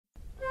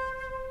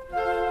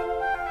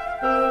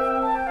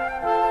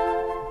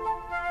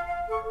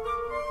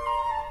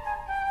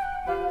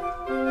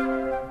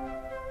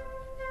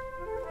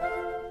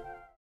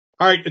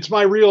All right, it's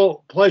my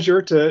real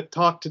pleasure to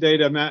talk today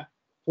to Matt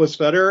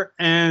Flisfeder,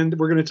 and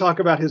we're going to talk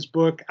about his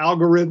book,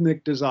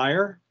 Algorithmic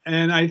Desire.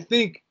 And I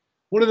think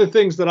one of the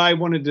things that I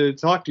wanted to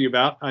talk to you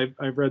about, I've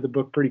read the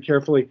book pretty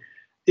carefully,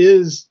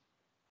 is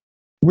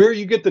where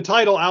you get the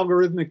title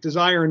Algorithmic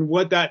Desire and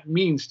what that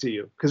means to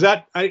you. Because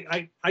that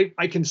I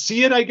can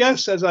see it, I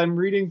guess, as I'm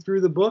reading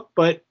through the book,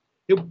 but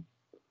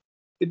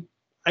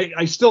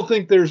I still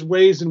think there's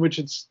ways in which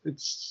it's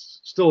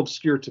still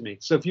obscure to me.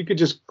 So if you could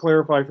just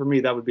clarify for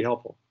me, that would be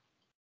helpful.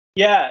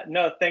 Yeah,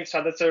 no, thanks,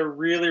 Todd. That's a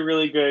really,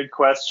 really good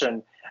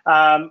question.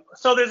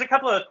 So there's a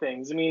couple of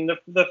things. I mean,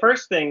 the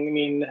first thing, I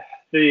mean,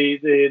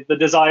 the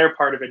desire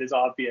part of it is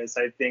obvious.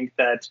 I think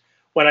that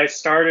when I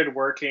started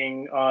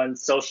working on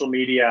social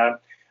media,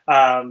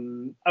 I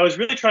was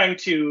really trying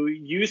to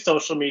use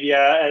social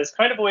media as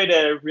kind of a way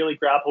to really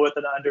grapple with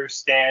and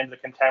understand the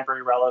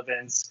contemporary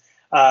relevance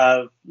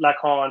of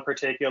Lacan in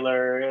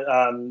particular,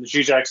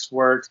 Zizek's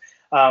work,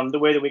 the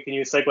way that we can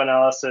use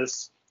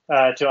psychoanalysis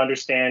to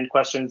understand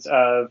questions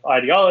of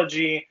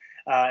ideology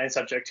and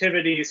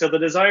subjectivity. So the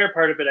desire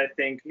part of it, I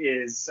think,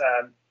 is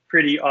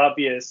pretty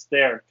obvious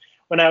there.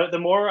 The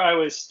more I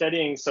was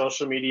studying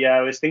social media,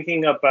 I was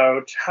thinking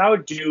about how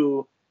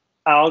do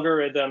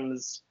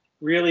algorithms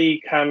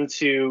really come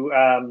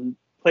to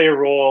play a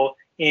role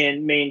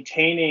in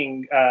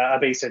maintaining a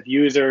base of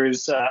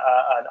users,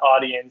 an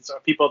audience, or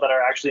people that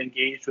are actually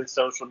engaged with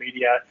social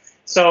media.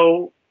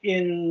 So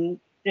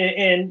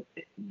and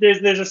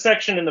there's a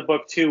section in the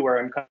book too where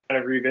I'm kind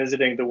of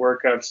revisiting the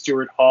work of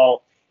Stuart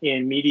Hall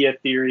in media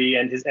theory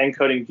and his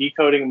encoding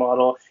decoding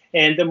model.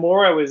 And the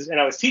more I was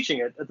teaching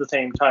it at the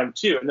same time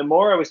too, and the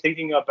more I was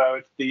thinking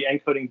about the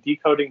encoding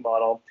decoding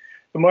model,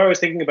 the more I was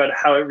thinking about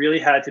how it really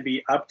had to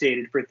be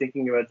updated for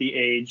thinking about the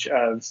age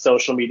of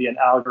social media and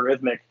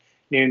algorithmic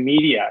new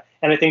media.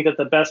 And I think that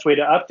the best way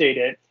to update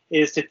it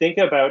is to think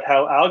about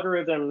how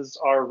algorithms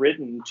are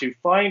written to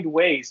find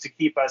ways to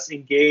keep us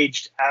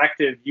engaged,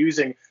 active,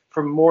 using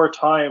for more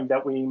time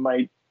that we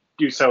might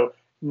do so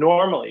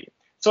normally.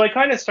 So I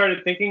kind of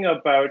started thinking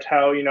about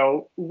how,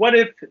 what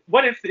if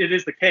it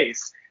is the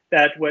case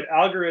that what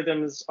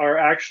algorithms are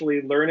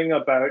actually learning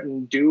about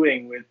and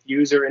doing with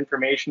user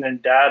information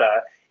and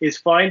data is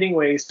finding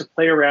ways to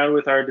play around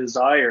with our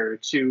desire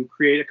to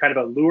create a kind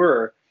of a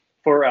lure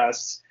for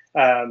us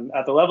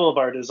at the level of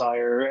our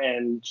desire,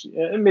 and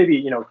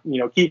maybe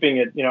keeping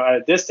it at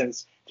a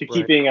distance to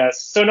keeping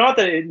us. So not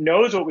that it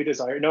knows what we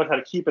desire, it knows how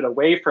to keep it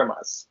away from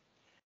us.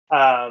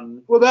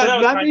 Well,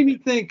 that made me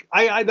think.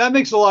 That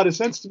makes a lot of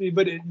sense to me,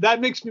 but that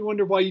makes me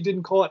wonder why you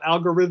didn't call it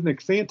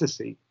algorithmic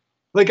fantasy.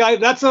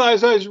 That's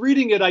as I was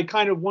reading it, I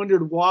kind of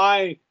wondered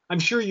why. I'm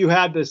sure you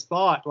had this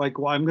thought, like,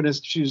 well, I'm going to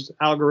choose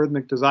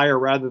algorithmic desire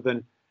rather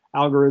than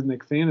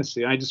algorithmic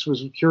fantasy. I just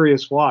was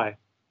curious why.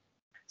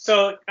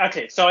 So,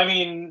 okay. So, I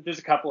mean, there's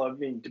a couple of,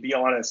 to be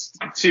honest,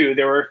 too.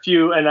 There were a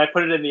few, and I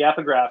put it in the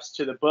epigraphs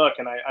to the book,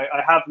 and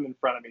I have them in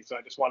front of me, so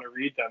I just want to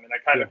read them. And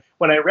I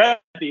when I read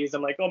these,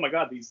 I'm like, oh my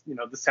God, these,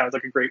 this sounds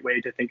like a great way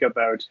to think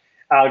about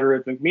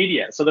algorithmic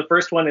media. So the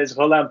first one is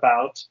Roland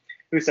Barthes,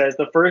 who says,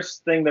 the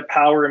first thing that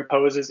power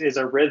imposes is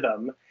a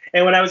rhythm.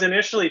 And when I was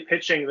initially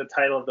pitching the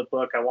title of the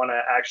book, I want to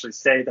actually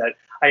say that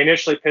I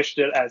initially pitched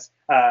it as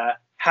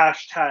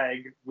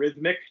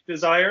 #rhythmic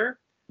desire.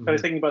 I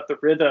was thinking about the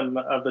rhythm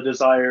of the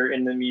desire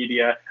in the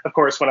media. Of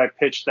course, when I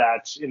pitched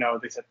that,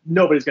 they said,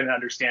 nobody's going to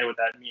understand what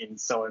that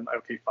means. So I'm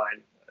okay, fine,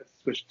 I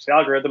switched to the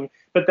algorithm.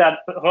 But that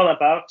Roland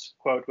Barthes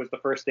quote was the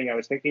first thing I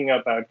was thinking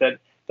about, that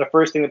the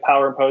first thing that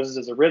power imposes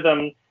is a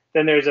rhythm.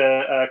 Then there's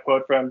a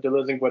quote from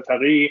Deleuze and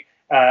Guattari,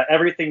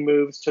 everything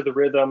moves to the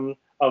rhythm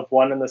of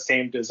one and the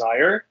same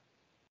desire.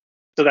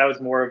 So that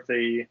was more of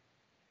the,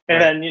 and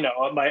then,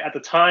 at the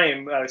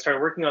time I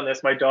started working on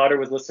this, my daughter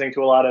was listening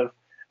to a lot of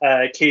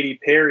Katy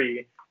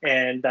Perry,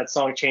 and that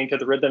song Chained to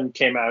the Rhythm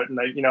came out, and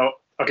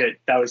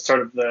that was sort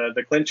of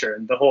the clincher.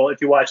 And the whole,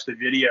 if you watch the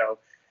video,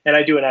 and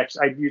I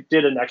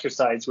did an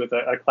exercise with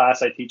a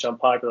class I teach on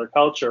popular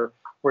culture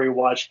where you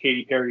watch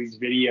Katy Perry's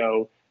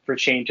video for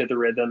Chained to the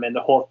Rhythm, and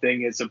the whole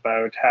thing is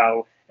about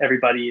how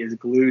everybody is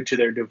glued to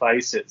their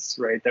devices,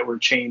 right? That we're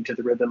chained to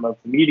the rhythm of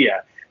the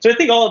media. So I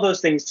think all of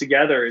those things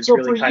together is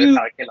really kind of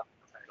how I came up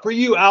with the title. For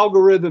you,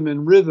 algorithm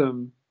and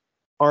rhythm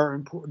are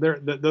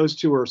important. Those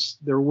two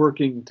they're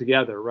working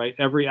together, right?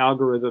 Every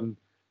algorithm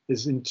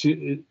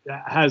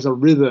has a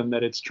rhythm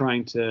that it's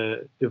trying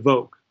to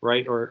evoke,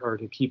 right, or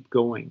to keep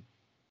going.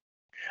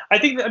 I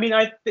think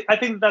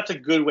that's a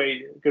good way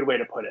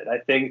to put it. I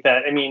think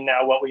that,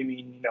 now what we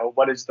mean,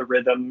 what is the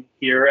rhythm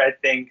here? I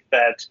think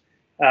that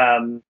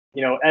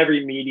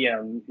every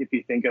medium, if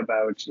you think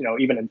about,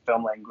 even in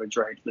film language,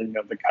 right,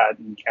 the cut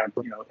and count,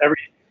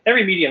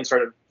 every medium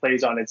sort of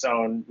plays on its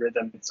own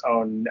rhythm, its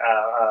own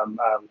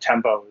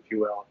tempo, if you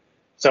will.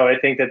 So I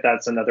think that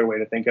that's another way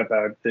to think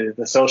about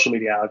the social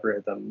media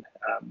algorithm,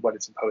 what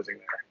it's imposing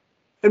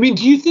there.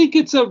 Do you think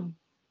it's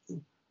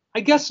I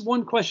guess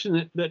one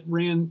question that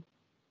ran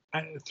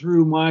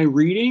through my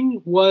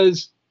reading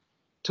was,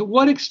 to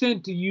what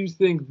extent do you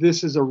think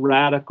this is a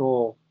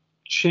radical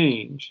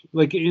change,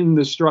 like in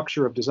the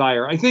structure of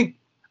desire? I think,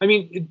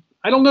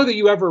 I don't know that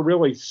you ever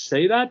really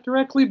say that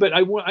directly, but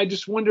I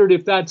just wondered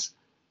if that's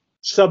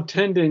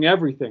subtending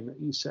everything that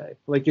you say.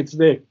 Like it's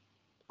the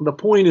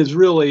point is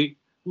really,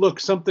 look,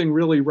 something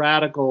really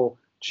radical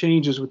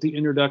changes with the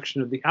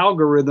introduction of the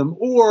algorithm,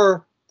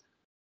 or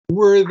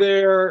were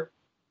there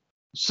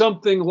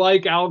something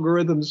like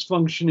algorithms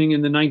functioning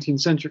in the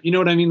 19th century? You know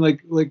what I mean?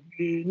 Like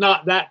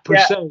not that per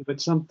se,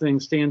 but something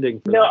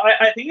standing for No,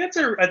 that. I think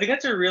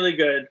that's a really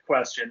good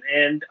question,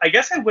 and I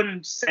guess I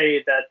wouldn't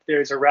say that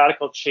there's a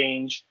radical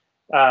change,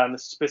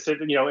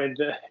 specific,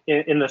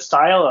 in the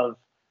style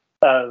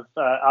of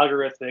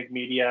algorithmic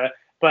media.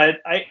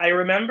 But I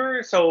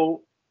remember,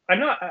 so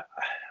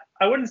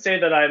I wouldn't say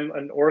that I'm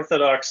an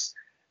orthodox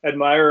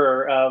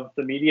admirer of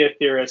the media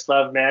theorist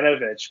Lev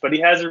Manovich, but he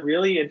has a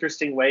really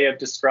interesting way of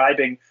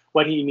describing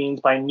what he means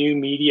by new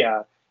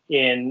media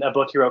in a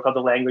book he wrote called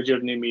The Language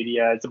of New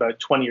Media. It's about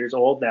 20 years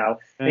old now.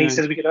 And he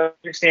says we can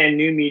understand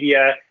new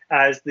media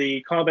as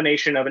the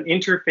combination of an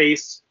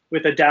interface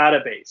with a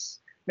database.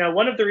 Now,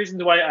 one of the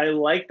reasons why I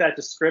like that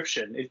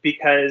description is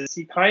because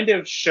he kind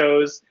of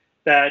shows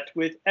that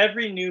with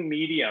every new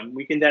medium,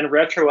 we can then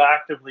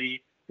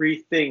retroactively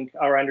rethink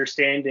our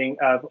understanding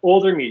of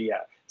older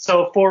media.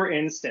 So, for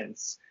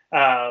instance,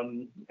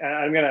 I'm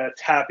going to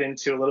tap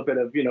into a little bit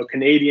of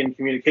Canadian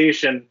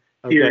communication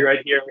theory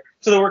right here.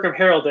 So the work of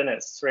Harold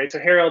Innis, right? So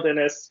Harold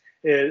Innis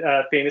is,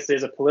 famously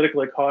is a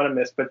political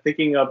economist, but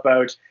thinking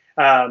about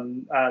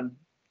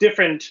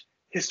different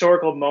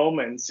historical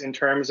moments in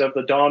terms of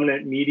the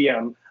dominant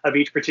medium of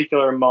each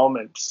particular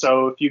moment.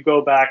 So if you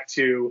go back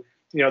to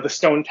the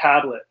stone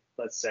tablet,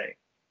 let's say,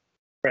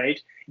 right?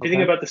 If you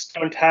think about the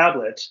stone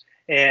tablet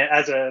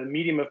as a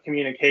medium of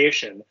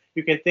communication,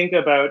 you can think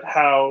about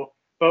how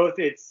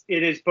it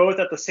is both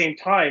at the same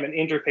time an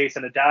interface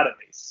and a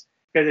database,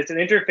 because it's an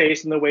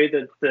interface in the way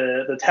that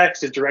the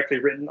text is directly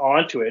written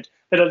onto it,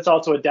 but it's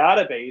also a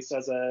database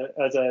as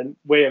a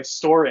way of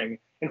storing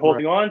and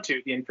holding on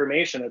to the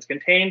information that's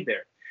contained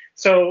there.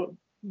 So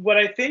what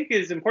I think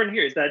is important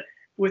here is that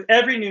with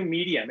every new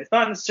medium, it's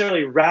not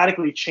necessarily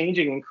radically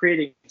changing and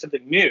creating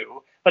something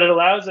new, but it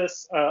allows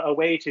us a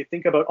way to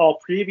think about all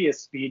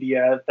previous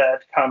media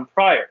that come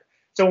prior.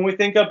 So when we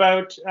think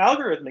about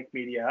algorithmic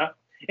media,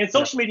 and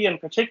social media in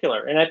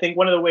particular, and I think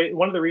one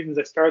of the reasons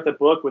I started the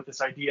book with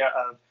this idea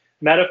of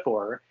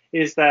metaphor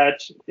is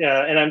that,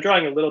 and I'm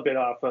drawing a little bit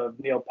off of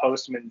Neil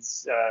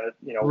Postman's,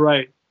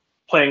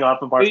 playing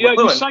off of Marshall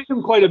McLuhan. You cite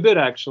him quite a bit,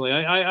 actually.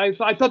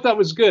 I thought that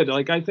was good.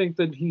 Like, I think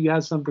that he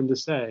has something to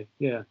say.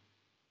 Yeah.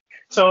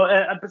 So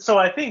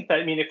I think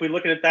that, if we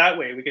look at it that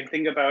way, we can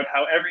think about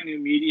how every new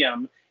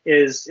medium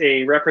is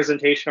a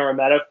representation or a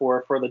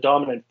metaphor for the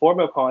dominant form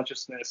of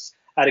consciousness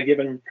at a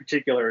given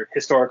particular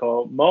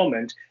historical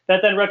moment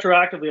that then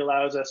retroactively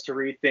allows us to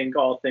rethink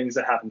all things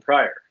that happened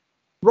prior.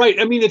 Right.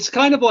 It's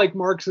kind of like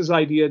Marx's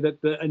idea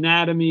that the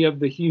anatomy of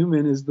the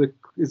human is the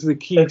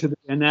key to the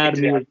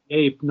anatomy of the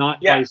ape,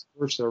 not vice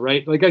versa,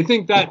 right? Like, I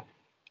think that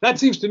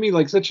seems to me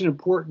like such an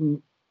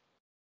important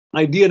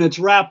idea, and it's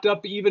wrapped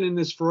up even in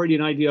this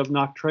Freudian idea of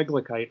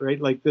Nachträglichkeit,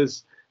 right? Like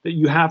this, that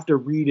you have to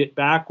read it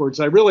backwards.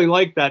 I really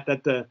like that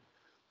the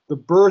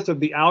birth of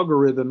the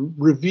algorithm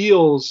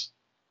reveals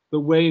the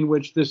way in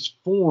which this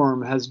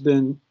form has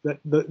been,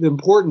 the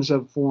importance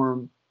of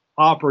form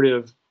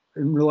operative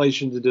in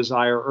relation to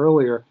desire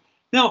earlier.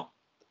 Now,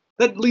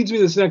 that leads me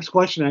to this next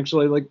question,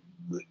 actually. Like,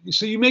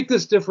 so you make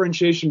this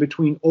differentiation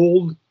between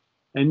old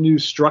and new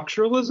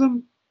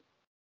structuralism.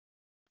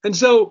 And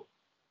so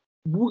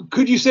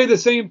could you say the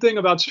same thing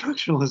about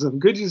structuralism?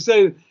 Could you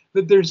say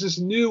that there's this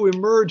new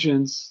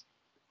emergence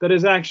that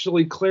has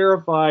actually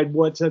clarified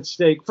what's at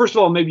stake? First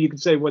of all, maybe you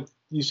could say what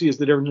you see as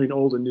the difference between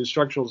old and new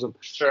structuralism.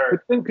 Sure. But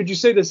then could you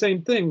say the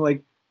same thing,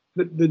 like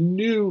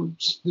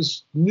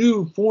this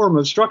new form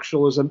of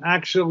structuralism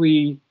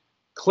actually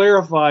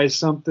clarifies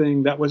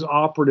something that was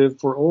operative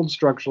for old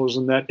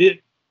structuralism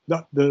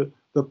that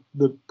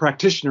the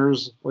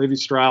practitioners,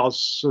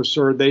 Levi-Strauss,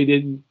 Saussure,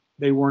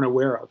 they weren't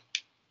aware of?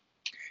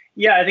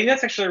 Yeah, I think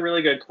that's actually a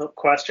really good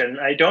question.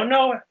 I don't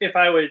know if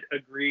I would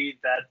agree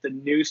that the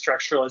new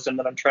structuralism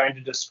that I'm trying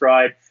to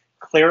describe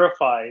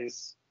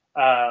clarifies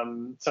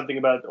something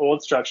about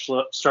old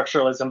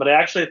structuralism, but I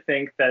actually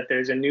think that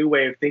there's a new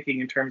way of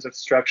thinking in terms of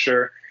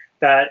structure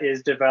that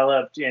is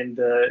developed in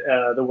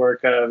the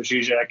work of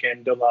Zizek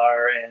and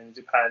Dolar and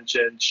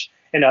Zupancic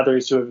and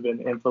others who have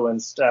been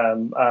influenced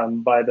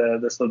by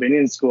the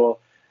Slovenian school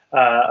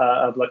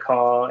of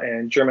Lacan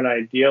and German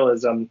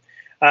idealism.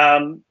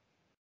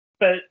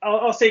 But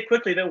I'll say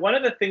quickly that one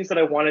of the things that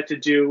I wanted to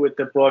do with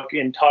the book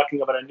in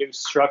talking about a new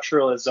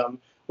structuralism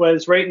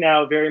was right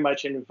now very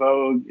much in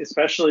vogue,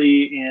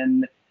 especially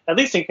at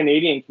least in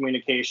Canadian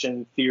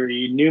communication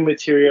theory, new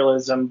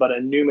materialism, but a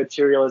new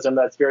materialism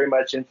that's very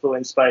much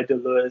influenced by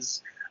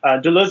Deleuze.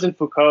 Deleuze and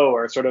Foucault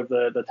are sort of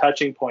the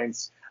touching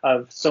points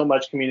of so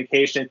much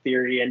communication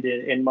theory, and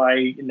in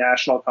my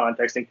national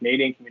context, in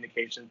Canadian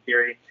communication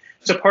theory.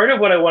 So part of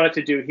what I wanted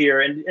to do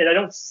here, and I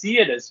don't see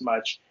it as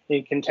much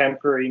in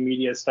contemporary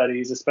media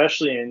studies,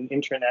 especially in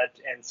internet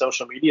and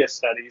social media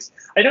studies,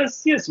 I don't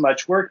see as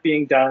much work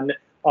being done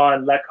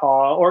on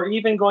Lacan, or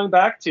even going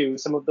back to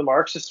some of the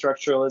Marxist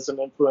structuralism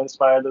influenced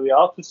by Louis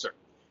Althusser.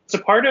 So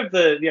part of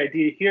the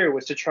idea here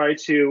was to try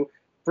to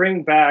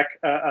bring back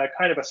a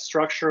kind of a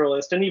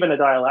structuralist and even a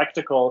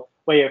dialectical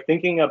way of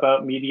thinking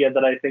about media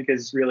that I think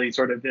is really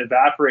sort of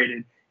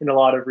evaporated in a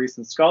lot of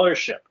recent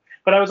scholarship.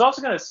 But I was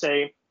also going to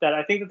say that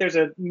I think that there's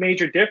a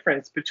major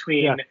difference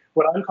between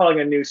what I'm calling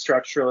a new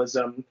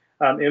structuralism,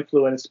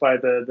 influenced by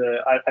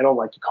I don't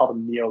like to call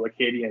them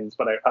neo-Lacanians,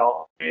 but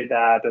I'll say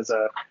that as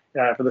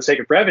for the sake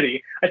of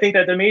brevity. I think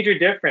that the major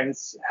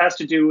difference has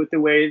to do with the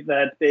way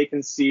that they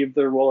conceive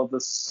the role of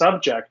the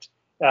subject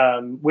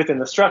within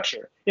the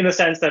structure. In the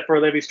sense that for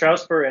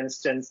Levi-Strauss, for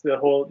instance, the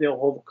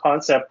whole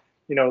concept,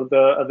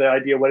 the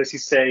idea, what does he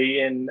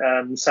say in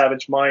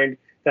Savage Mind,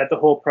 that the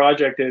whole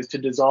project is to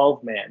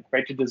dissolve man,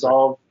 right? To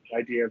dissolve the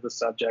idea of the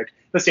subject.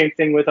 The same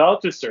thing with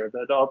Althusser,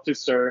 that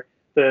Althusser,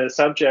 the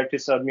subject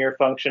is a mere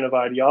function of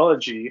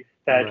ideology,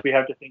 that we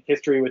have to think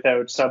history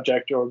without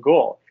subject or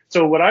goal.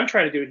 So what I'm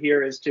trying to do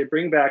here is to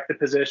bring back the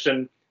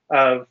position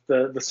of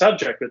the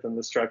subject within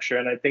the structure.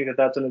 And I think that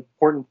that's an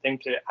important thing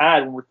to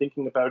add when we're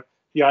thinking about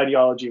the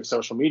ideology of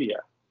social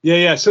media.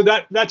 Yeah. So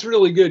that's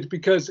really good,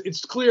 because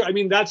it's clear. I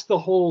mean, that's the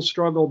whole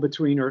struggle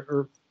between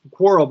or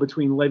quarrel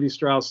between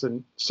Levi-Strauss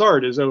and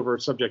Sartre is over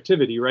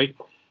subjectivity, right?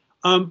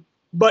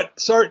 But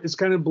Sartre is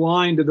kind of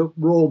blind to the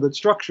role that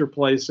structure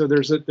plays. So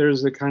there's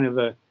a kind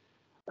of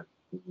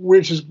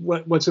which is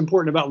what's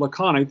important about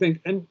Lacan, I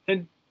think.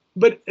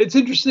 But it's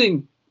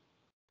interesting.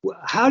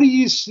 How do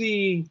you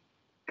see,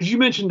 because you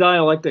mentioned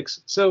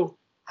dialectics. So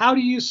how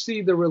do you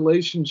see the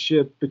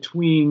relationship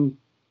between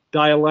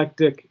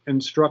dialectic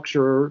and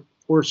structure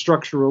or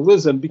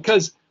structuralism?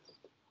 Because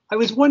I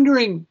was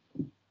wondering,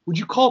 would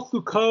you call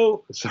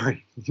Foucault,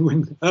 sorry,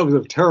 that was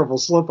a terrible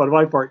slip on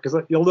my part,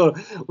 because you'll know,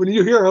 when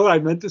you hear what I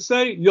meant to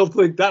say, you'll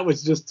think that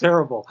was just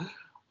terrible.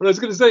 What I was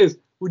going to say is,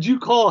 would you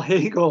call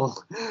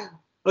Hegel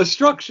a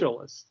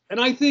structuralist? And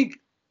I think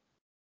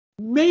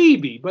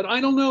maybe, but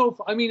I don't know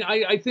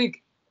I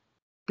think,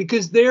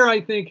 because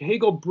I think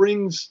Hegel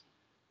brings,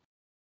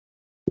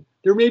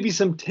 there may be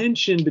some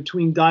tension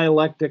between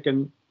dialectic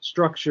and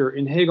structure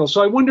in Hegel.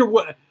 So I wonder,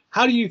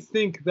 how do you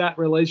think that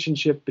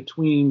relationship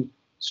between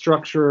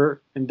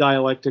structure and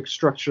dialectic,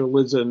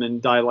 structuralism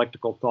and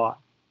dialectical thought?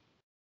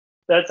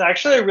 That's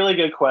actually a really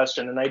good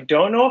question. And I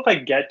don't know if I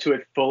get to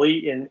it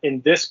fully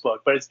in this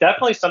book, but it's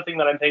definitely something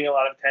that I'm paying a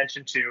lot of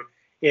attention to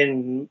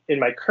in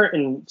my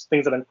current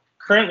things that I'm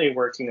currently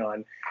working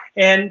on.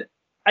 And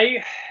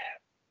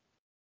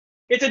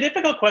it's a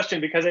difficult question,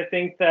 because I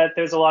think that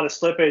there's a lot of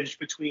slippage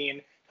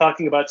between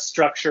talking about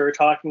structure,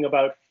 talking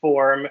about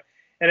form.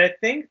 And I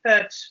think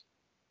that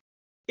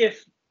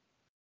if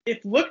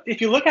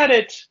you look at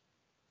it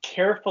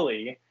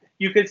carefully,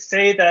 you could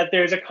say that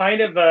there's a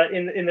kind of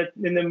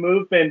in the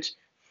movement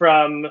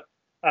from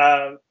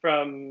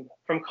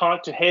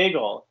Kant to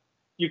Hegel,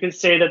 you can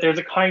say that there is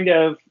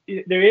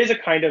a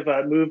kind of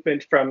a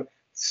movement from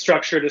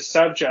structure to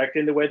subject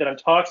in the way that I'm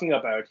talking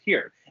about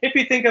here. If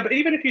you think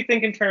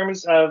in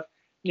terms of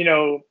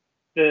the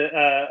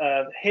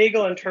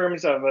Hegel in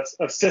terms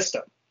of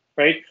system,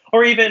 right?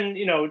 Or even,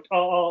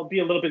 I'll be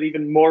a little bit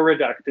even more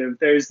reductive.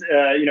 There's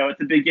at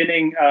the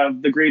beginning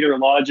of the Greater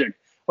Logic,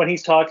 when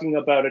he's talking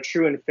about a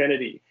true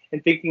infinity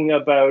and thinking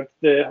about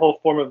the whole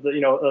form of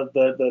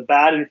the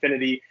bad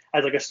infinity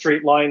as like a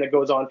straight line that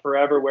goes on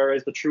forever,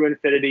 whereas the true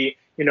infinity,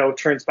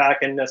 turns back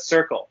in a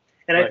circle.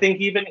 And right. I think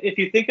even if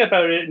you think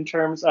about it in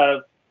terms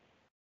of,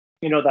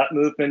 that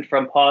movement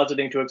from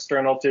positing to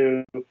external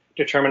to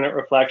determinate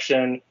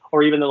reflection,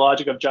 or even the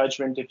logic of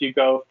judgment, if you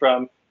go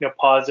from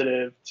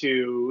positive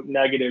to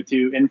negative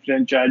to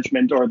infinite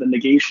judgment, or the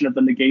negation of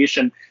the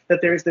negation,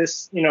 that there's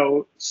this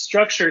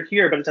structure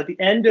here, but it's at the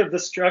end of the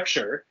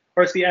structure,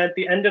 or it's at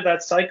the end of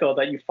that cycle,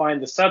 that you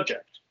find the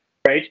subject,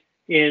 right?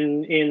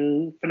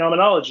 In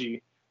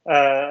phenomenology,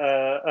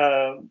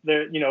 there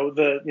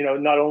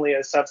not only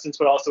a substance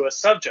but also a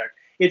subject.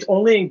 It's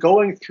only in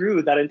going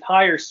through that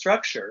entire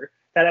structure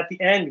that at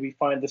the end we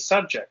find the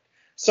subject.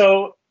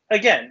 So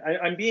again,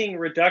 I'm being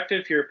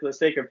reductive here for the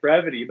sake of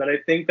brevity, but I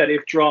think that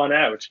if drawn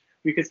out,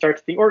 we could start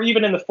to think, or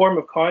even in the form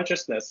of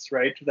consciousness,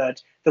 right,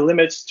 that the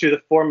limits to the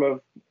form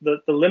of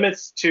the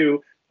limits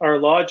to our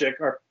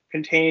logic are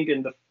contained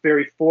in the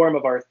very form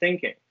of our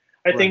thinking.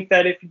 I think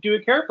that if you do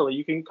it carefully,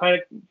 you can kind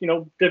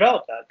of,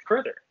 develop that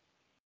further.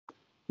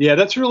 Yeah,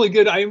 that's really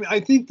good. I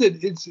think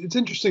that it's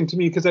interesting to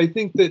me, because I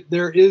think that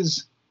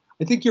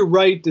I think you're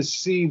right to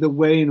see the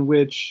way in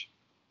which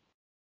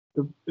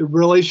the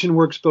relation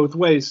works both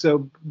ways.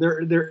 So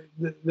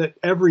that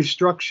every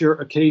structure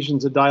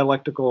occasions a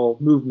dialectical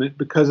movement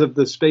because of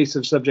the space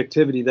of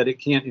subjectivity that it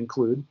can't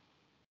include.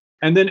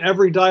 And then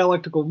every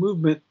dialectical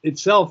movement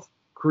itself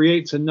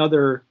creates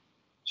another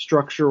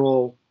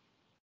structural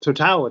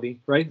totality,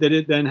 right? That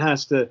it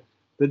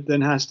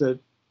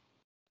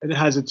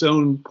has its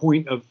own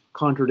point of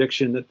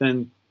contradiction that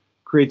then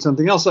creates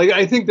something else. Like,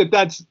 I think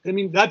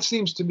that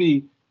seems to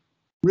be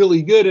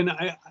really good. And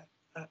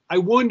I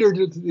wonder,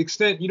 to the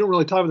extent, you don't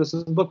really talk about this in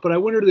the book, but I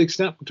wonder to the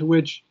extent to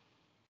which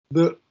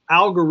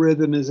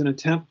algorithm is an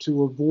attempt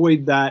to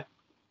avoid that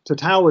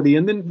totality.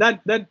 And then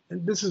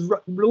this is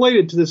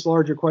related to this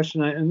larger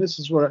question, and this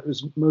is what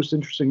was most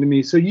interesting to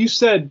me. So you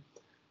said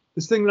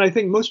this thing that I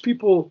think most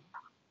people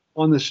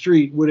on the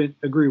street wouldn't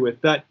agree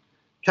with, that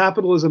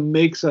capitalism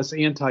makes us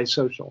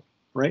antisocial,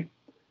 right?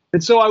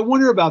 And so I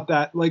wonder about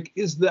that. Like,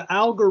 is the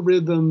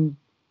algorithm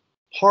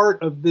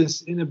part of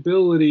this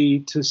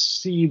inability to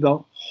see the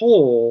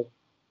whole,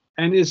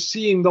 and is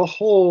seeing the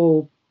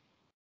whole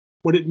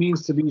what it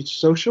means to be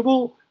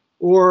sociable,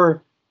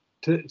 or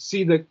to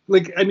see the,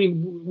 like, I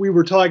mean, we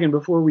were talking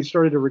before we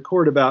started to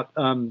record about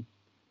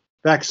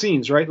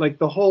vaccines, right? Like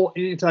the whole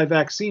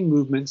anti-vaccine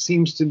movement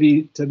seems to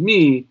be, to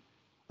me,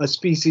 a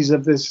species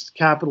of this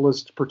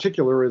capitalist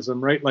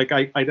particularism, right? Like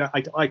I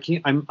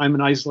can't, I'm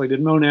an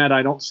isolated monad.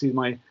 I don't see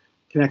my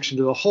connection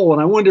to the whole.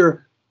 And I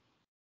wonder,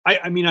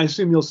 I mean, I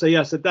assume you'll say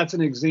yes, that's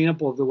an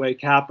example of the way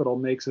capital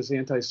makes us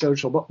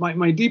antisocial. But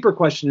my deeper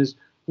question is,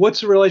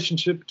 what's the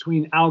relationship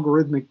between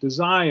algorithmic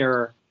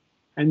desire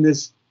and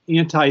this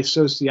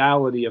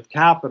anti-sociality of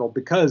capital?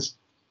 Because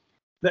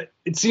that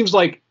it seems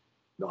like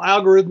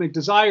algorithmic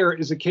desire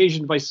is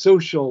occasioned by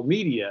social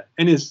media,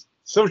 and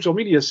social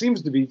media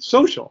seems to be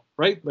social,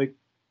 right? Like,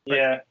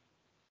 yeah.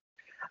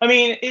 I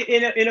mean,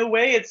 in a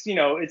way, it's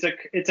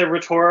it's a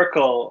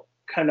rhetorical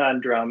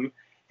conundrum,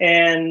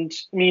 and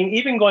I mean,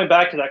 even going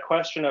back to that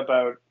question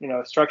about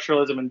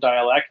structuralism and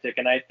dialectic,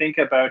 and I think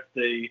about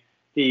the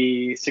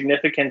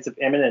significance of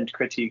immanent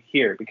critique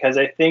here, because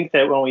I think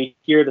that when we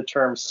hear the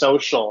term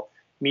social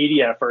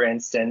media, for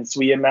instance,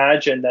 we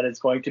imagine that it's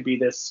going to be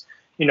this,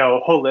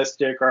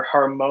 holistic or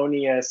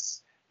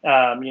harmonious,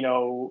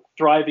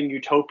 thriving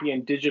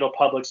utopian digital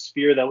public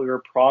sphere that we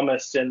were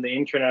promised in the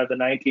internet of the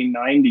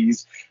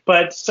 1990s.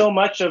 But so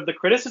much of the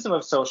criticism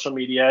of social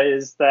media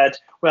is that,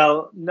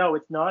 well, no,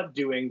 it's not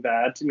doing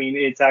that. I mean,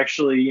 it's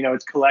actually,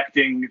 it's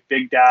collecting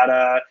big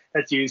data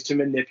that's used to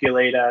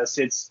manipulate us.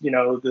 It's,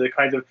 the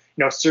kinds of,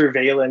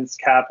 surveillance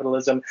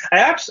capitalism.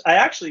 I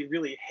actually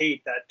really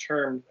hate that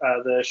term,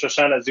 the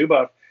Shoshana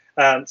Zuboff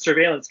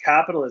surveillance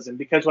capitalism,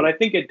 because what I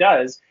think it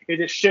does is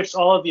it shifts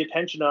all of the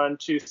attention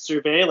onto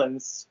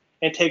surveillance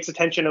and takes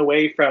attention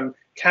away from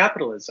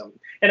capitalism.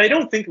 And I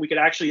don't think we could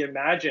actually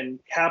imagine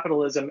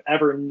capitalism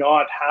ever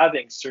not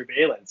having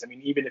surveillance. I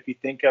mean, even if you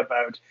think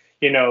about,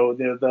 the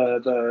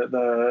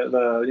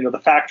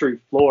factory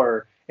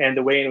floor and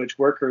the way in which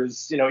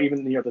workers,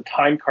 even the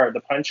time card,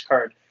 the punch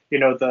card,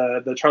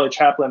 the Charlie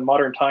Chaplin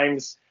Modern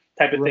Times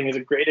type of thing is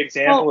a great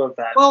example of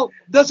that. Well,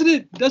 doesn't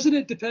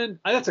it depend?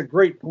 That's a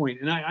great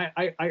point, and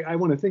I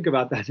want to think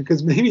about that,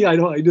 because maybe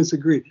I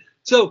disagree.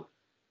 So,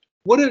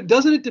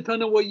 doesn't it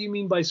depend on what you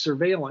mean by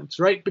surveillance,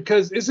 right?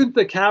 Because isn't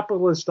the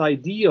capitalist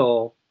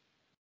ideal,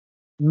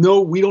 no,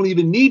 we don't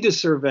even need to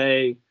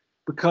survey,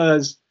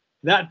 because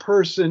that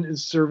person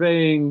is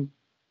surveying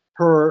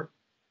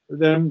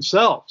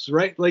themselves,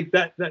 right? Like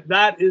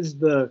that is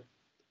the.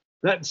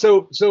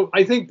 So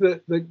I think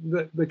that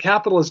the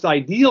capitalist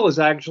ideal is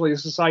actually a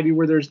society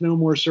where there's no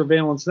more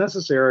surveillance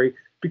necessary,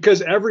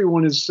 because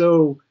everyone is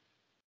so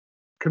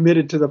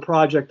committed to the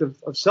project of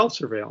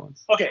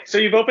self-surveillance. Okay, so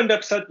you've opened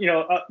up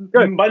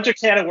a bunch of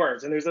can of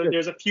worms, and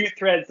there's a few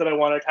threads that I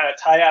want to kind of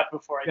tie up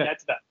before I get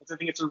to that, because I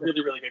think it's a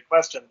really, really good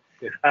question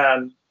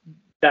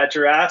that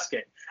you're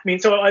asking. I mean,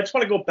 so I just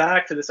want to go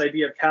back to this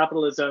idea of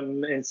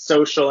capitalism and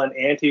social and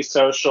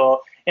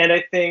anti-social. And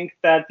I think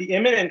that the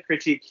immanent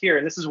critique here,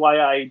 and this is why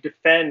I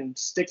defend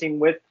sticking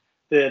with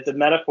the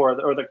metaphor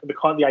or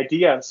the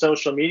idea of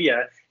social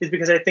media, is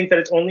because I think that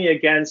it's only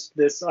against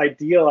this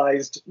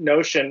idealized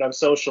notion of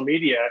social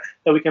media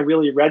that we can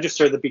really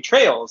register the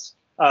betrayals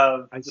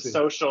of the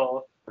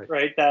social,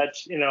 right? That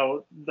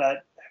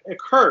that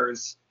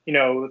occurs,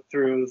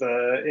 through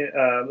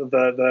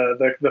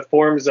the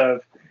forms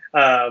of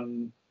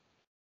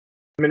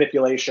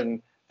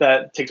manipulation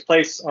that takes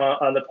place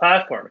on the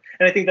platform.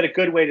 And I think that a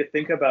good way to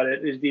think about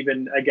it is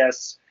even, I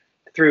guess,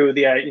 through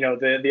the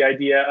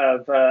idea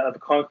of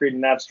concrete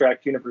and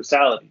abstract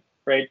universality,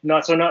 right?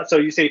 Not so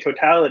you say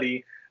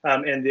totality,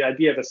 and the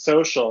idea of a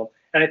social.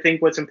 And I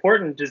think what's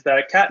important is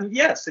that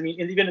yes, I mean,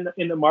 even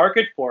in the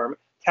market form,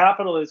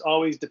 capital is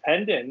always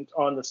dependent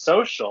on the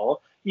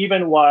social,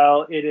 even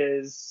while it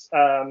is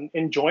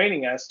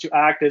enjoining us to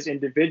act as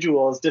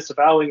individuals,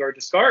 disavowing or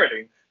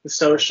discarding the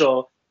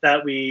social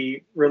that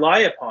we rely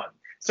upon.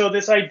 So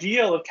this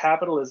ideal of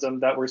capitalism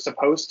that we're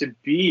supposed to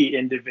be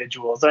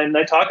individuals, and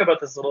I talk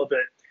about this a little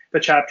bit, the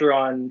chapter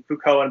on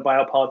Foucault and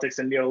biopolitics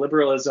and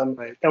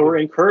neoliberalism, that we're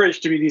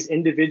encouraged to be these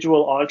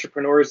individual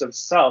entrepreneurs of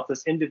self,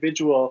 this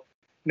individual,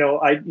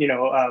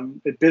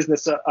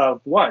 business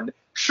of one.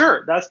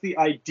 Sure, that's the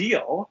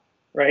ideal,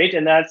 right?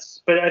 And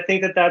but I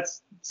think that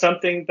that's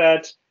something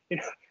that,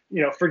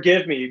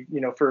 forgive me,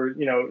 for,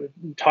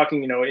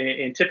 talking,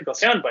 in typical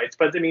sound bites,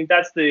 but I mean,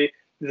 that's the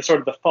sort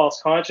of the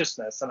false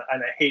consciousness, and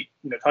I hate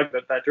talking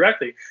about that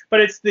directly,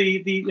 but it's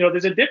the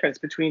there's a difference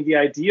between the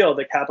ideal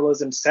that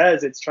capitalism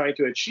says it's trying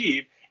to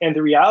achieve and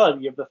the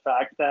reality of the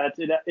fact that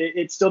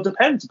it still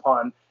depends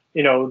upon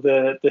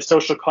the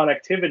social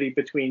connectivity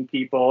between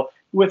people,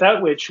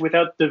 without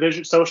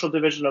social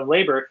division of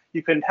labor,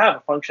 you couldn't have a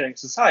functioning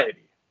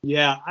society.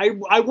 Yeah,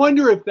 I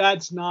wonder if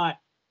that's not,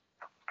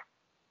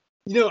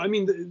 I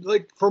mean,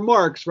 like for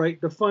Marx, right?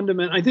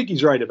 I think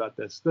he's right about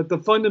this, that the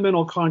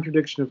fundamental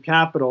contradiction of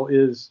capital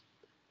is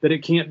that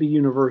it can't be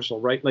universal,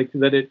 right? Like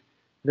that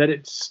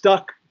it's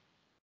stuck,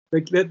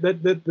 like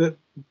that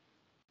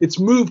its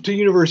move to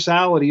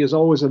universality is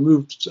always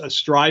a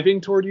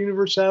striving toward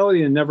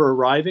universality and never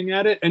arriving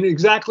at it. And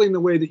exactly in the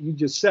way that you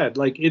just said,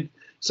 like if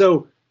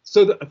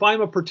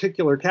I'm a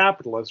particular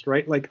capitalist,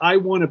 right? Like I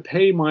want to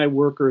pay my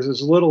workers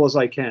as little as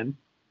I can.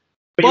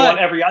 But you want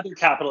every other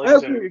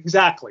capitalist to.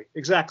 Exactly.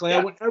 Yeah.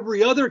 I want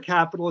every other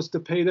capitalist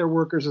to pay their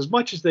workers as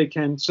much as they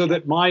can so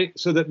that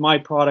my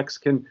products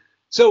can.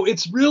 So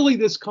it's really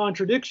this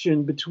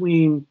contradiction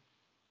between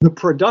the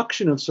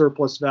production of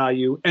surplus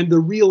value and the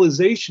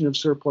realization of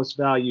surplus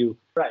value,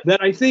 right,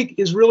 that I think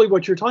is really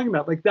what you're talking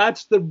about. Like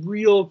that's the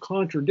real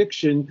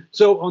contradiction.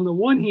 So on the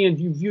one hand,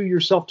 you view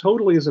yourself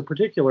totally as a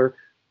particular,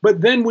 but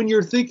then when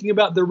you're thinking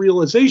about the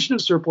realization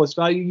of surplus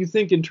value, you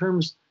think in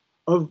terms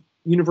of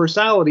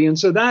universality. And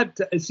so that,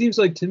 it seems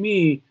like to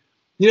me,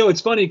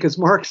 it's funny because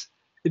Marx,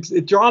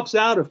 it drops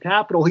out of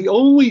capital. He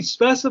only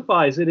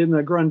specifies it in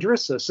the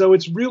Grundrisse. So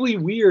it's really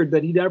weird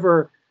that he'd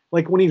ever,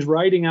 like when he's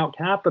writing out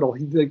capital,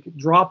 he like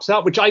drops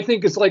out, which I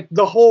think is like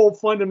the whole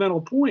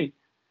fundamental point.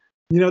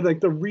 Like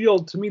the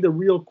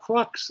real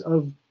crux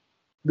of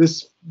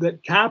this, the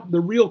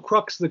real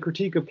crux of the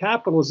critique of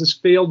capital is this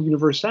failed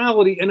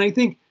universality. And I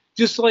think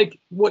just like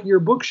what your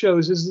book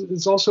shows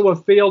is also a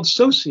failed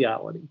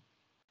sociality.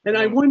 And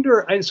I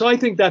wonder, so I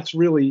think that's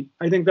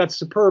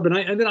superb.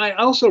 And then I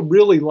also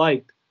really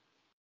liked,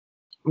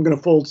 I'm going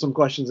to fold some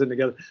questions in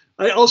together.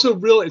 I also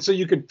really, so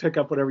you could pick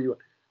up whatever you want.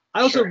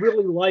 I also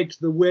really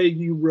liked the way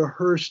you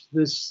rehearsed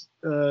this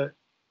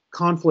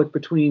conflict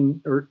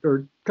between,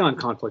 or not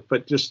conflict,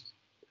 but just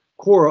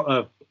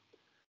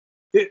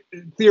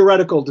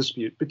theoretical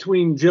dispute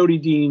between Jody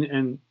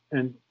Dean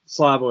and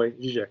Slavoj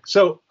Žižek.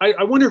 So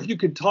I wonder if you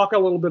could talk a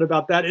little bit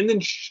about that, and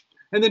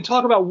then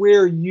talk about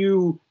where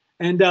you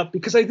end up,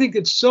 because I think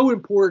it's so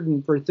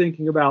important for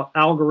thinking about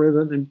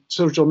algorithm and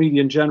social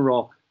media in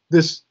general.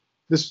 This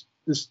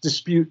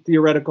dispute,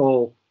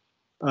 theoretical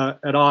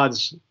at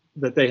odds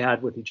that they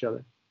had with each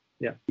other.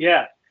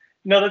 Yeah.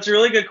 No, that's a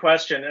really good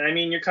question. And I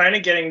mean, you're kind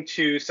of getting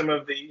to some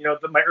of the,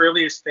 my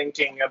earliest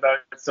thinking about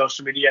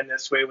social media in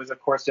this way was, of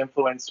course,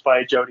 influenced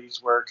by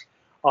Jody's work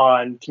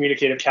on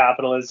communicative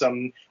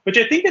capitalism, which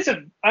I think is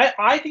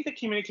I think that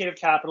communicative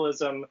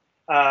capitalism,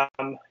 I'm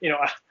going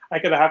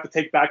to have to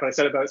take back what I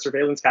said about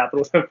surveillance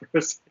capitalism for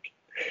a second.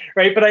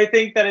 Right, but I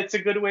think that it's a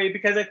good way,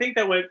 because I think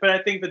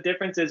the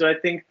difference is, I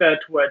think that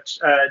what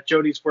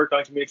Jody's work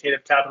on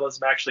communicative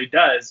capitalism actually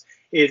does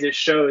is it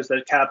shows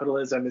that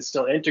capitalism is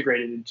still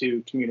integrated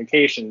into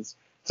communications.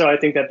 So I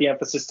think that the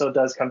emphasis still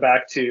does come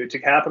back to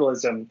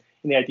capitalism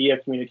and the idea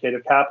of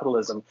communicative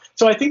capitalism.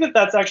 So I think that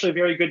that's actually a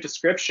very good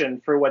description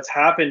for what's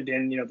happened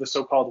in the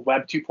so-called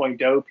Web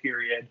 2.0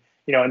 period.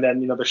 And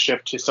then, the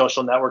shift to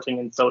social networking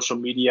and social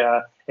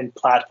media and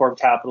platform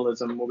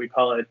capitalism, what we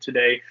call it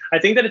today. I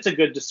think that it's a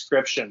good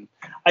description.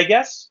 I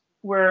guess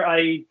where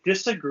I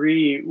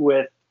disagree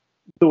with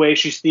the way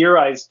she's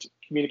theorized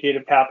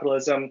communicative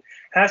capitalism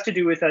has to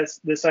do with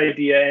this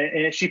idea,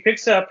 and she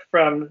picks up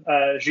from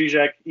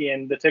Žižek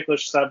in The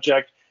Ticklish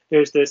Subject.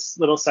 There's this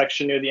little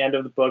section near the end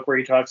of the book where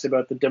he talks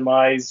about the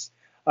demise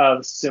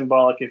of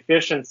symbolic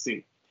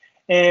efficiency.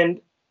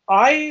 And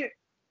I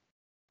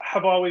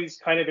have always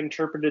kind of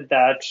interpreted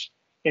that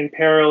in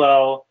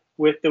parallel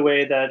with the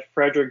way that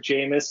Frederick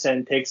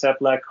Jameson takes up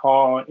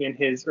Lacan in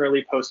his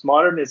early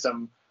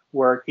postmodernism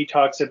work. He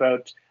talks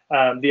about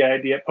the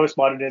idea of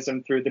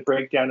postmodernism through the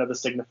breakdown of the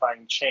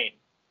signifying chain.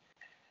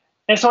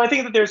 And so I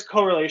think that there's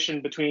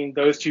correlation between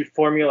those two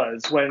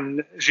formulas.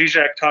 When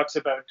Žižek talks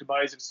about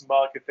demise of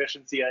symbolic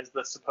efficiency as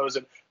the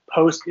supposed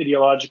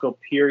post-ideological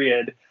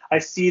period, I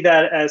see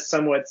that as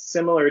somewhat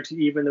similar to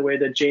even the way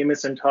that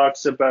Jameson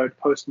talks about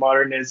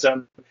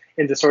postmodernism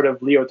in the sort of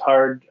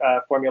Lyotard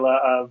formula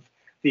of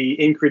the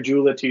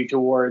incredulity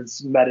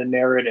towards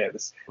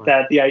meta-narratives. Right.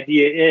 That the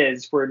idea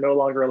is we're no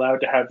longer allowed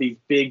to have these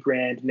big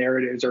grand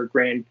narratives or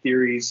grand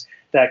theories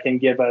that can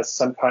give us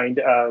some kind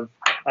of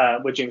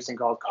what Jameson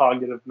called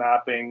cognitive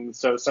mapping.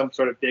 So some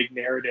sort of big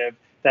narrative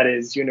that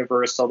is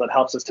universal, that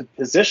helps us to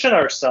position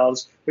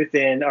ourselves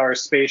within our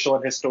spatial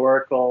and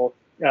historical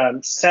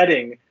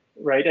setting,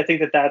 right? I think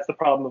that that's the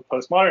problem of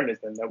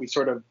postmodernism, that we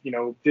sort of,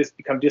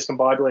 become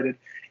discombobulated.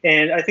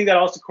 And I think that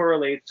also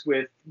correlates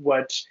with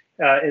what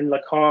in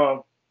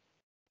Lacan,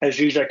 as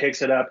Žižek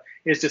takes it up,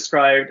 is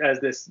described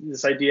as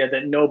this idea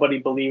that nobody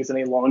believes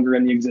any longer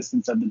in the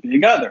existence of the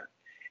big other.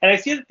 And I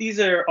see that these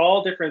are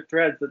all different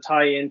threads that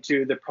tie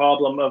into the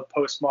problem of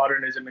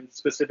postmodernism and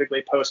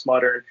specifically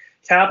postmodern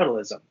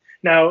capitalism.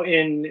 Now,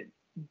 in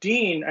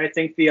Dean, I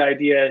think the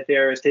idea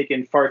there is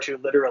taken far too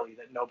literally,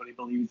 that nobody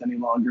believes any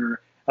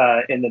longer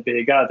in the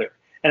big other.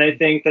 And I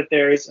think that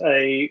there's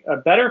a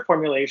better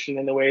formulation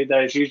in the way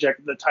that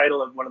Žižek, the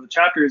title of one of the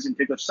chapters in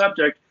Ticklish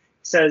Subject,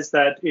 says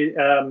that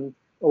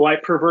why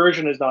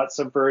perversion is not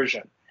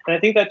subversion. And I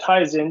think that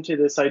ties into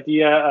this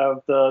idea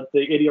of the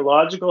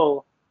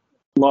ideological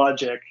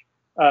logic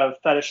of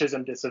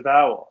fetishism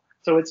disavowal.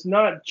 So it's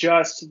not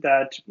just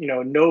that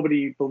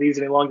nobody believes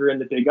any longer in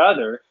the big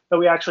other, but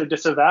we actually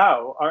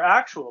disavow our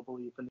actual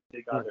belief in the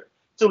big other.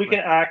 So we can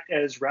act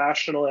as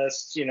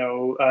rationalists,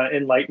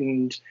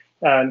 enlightened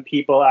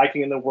people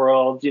acting in the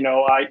world.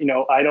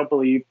 I don't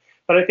believe.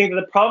 But I think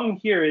that the problem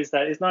here is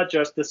that it's not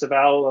just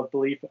disavowal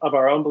of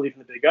our own belief in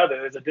the big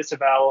other. There's a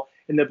disavowal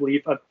in the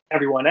belief of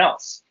everyone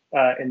else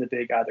in the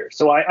big other.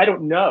 So I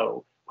don't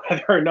know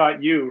whether or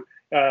not you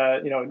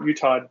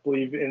Todd,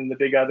 believe in the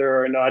big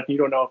other or not. You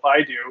don't know if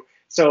I do.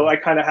 So I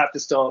kind of have to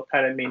still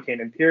kind of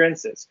maintain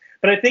appearances.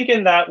 But I think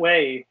in that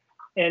way,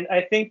 and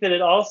I think that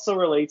it also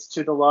relates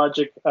to the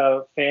logic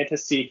of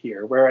fantasy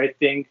here, where I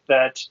think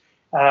that,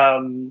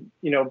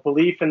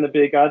 belief in the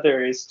big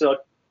other is still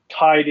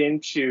tied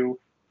into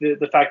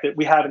the fact that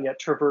we haven't yet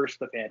traversed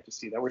the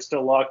fantasy, that we're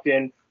still locked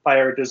in by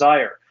our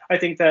desire. I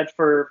think that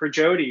for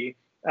Jodi,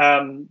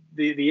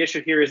 the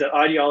issue here is that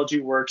ideology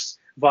works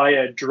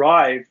via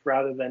drive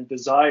rather than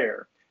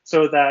desire.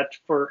 So that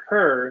for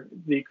her,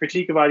 the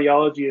critique of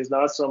ideology is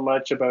not so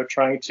much about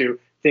trying to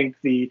think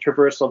the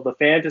traversal of the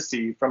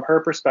fantasy. From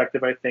her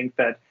perspective, I think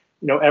that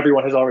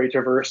everyone has already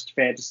traversed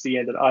fantasy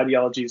and that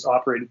ideology is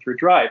operated through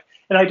drive.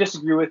 And I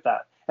disagree with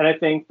that. And I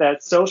think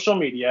that social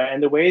media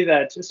and the way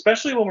that,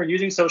 especially when we're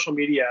using social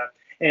media,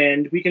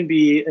 and we can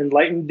be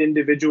enlightened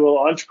individual,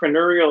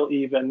 entrepreneurial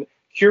even,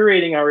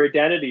 curating our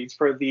identities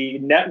for the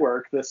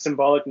network, the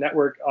symbolic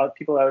network of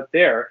people out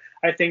there,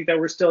 I think that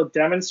we're still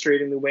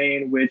demonstrating the way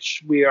in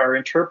which we are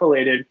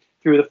interpolated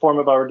through the form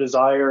of our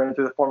desire and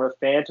through the form of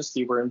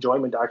fantasy where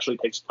enjoyment actually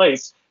takes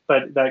place,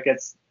 but that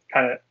gets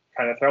kind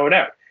of thrown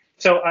out.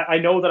 So I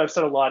know that I've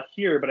said a lot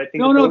here, but I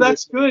think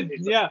that's good.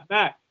 Yeah,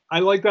 Matt, I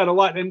like that a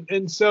lot.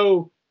 And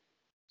so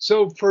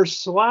for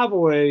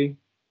Slavoj,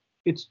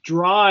 it's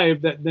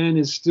drive that then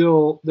is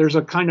still, there's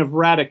a kind of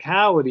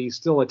radicality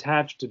still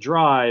attached to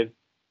drive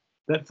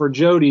that for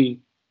Jodi,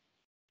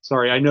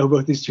 sorry, I know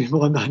both these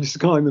people, I'm not just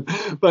calling them,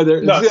 but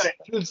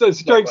it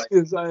strikes me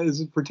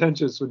as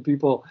pretentious when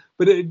people,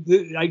 but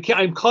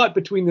I'm caught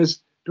between this.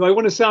 Do I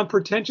want to sound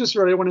pretentious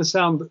or do I want to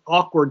sound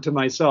awkward to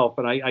myself?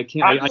 And I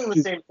can't. I'm doing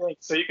the same thing,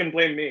 so you can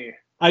blame me.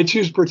 I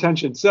choose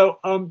pretension. So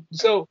I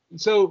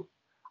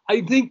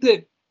think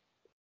that,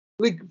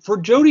 like, for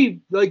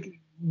Jodi, like,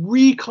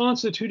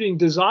 reconstituting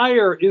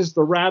desire is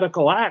the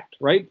radical act,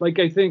 right? Like,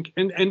 I think,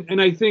 and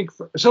I think,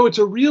 so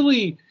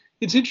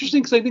it's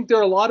interesting because I think there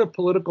are a lot of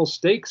political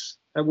stakes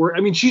at work.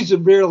 I mean, she's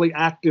very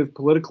active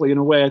politically in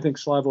a way. I think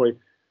Slavoj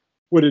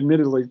would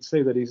admittedly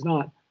say that he's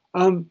not.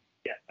 Yeah,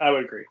 I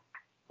would agree.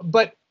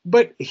 But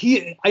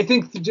I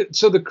think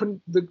so. But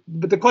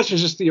the question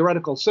is just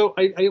theoretical. So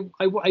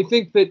I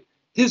think that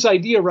his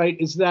idea, right,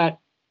 is that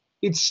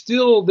there's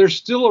still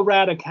a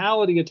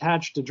radicality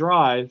attached to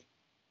drive,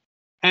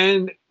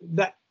 and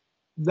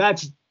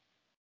that's.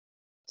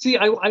 See,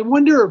 I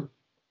wonder.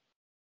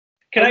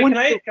 Can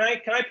I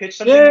pitch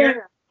something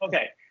here?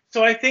 Okay.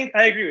 So I think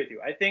I agree with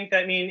you. I think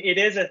that, it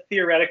is a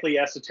theoretically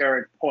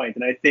esoteric point.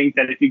 And I think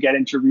that if you get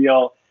into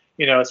real,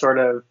 sort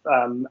of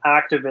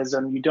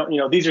activism, you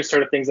don't, these are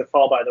sort of things that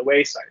fall by the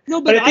wayside.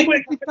 No, but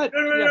but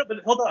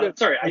hold on.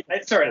 Sorry.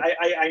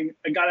 I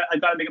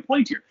gotta make a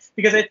point here,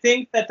 because I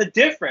think that the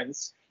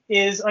difference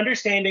is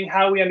understanding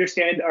how we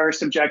understand our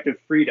subjective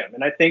freedom.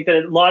 And I think that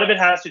a lot of it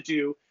has to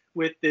do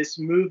with this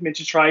movement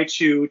to try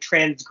to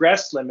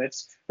transgress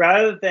limits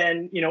rather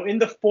than, in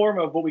the form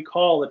of what we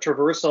call the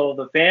traversal of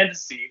the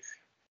fantasy,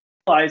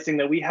 realizing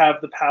that we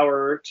have the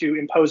power to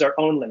impose our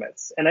own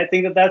limits. And I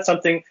think that that's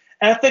something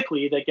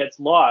ethically that gets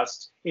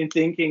lost in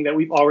thinking that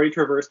we've already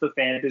traversed the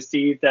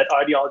fantasy, that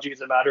ideology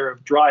is a matter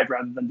of drive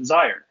rather than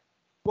desire.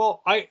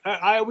 Well,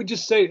 I would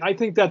just say, I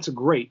think that's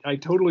great. I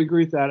totally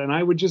agree with that. And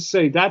I would just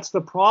say that's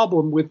the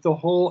problem with the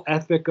whole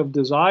ethic of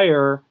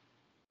desire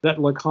that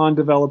Lacan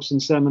develops in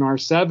Seminar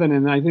 7.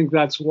 And I think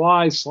that's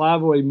why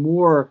Slavoj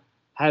more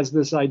has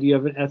this idea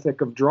of an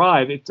ethic of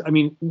drive.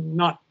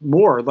 Not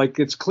more, like,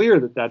 it's clear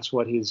that that's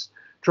what he's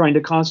trying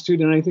to constitute.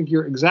 And I think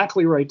you're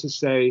exactly right to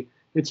say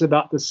it's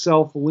about the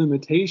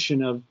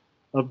self-limitation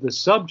of the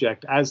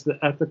subject as the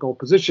ethical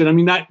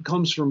position. That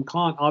comes from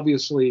Kant,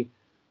 obviously,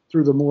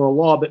 through the moral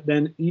law, but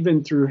then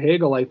even through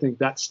Hegel, I think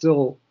that's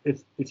still,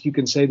 if you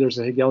can say there's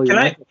a Hegelian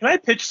ethic. Can I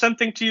pitch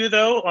something to you,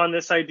 though, on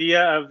this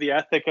idea of the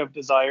ethic of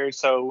desire?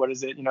 So what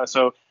is it?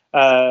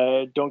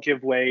 Don't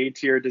give way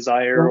to your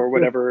desire, or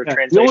whatever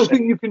translation. The only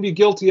thing you can be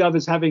guilty of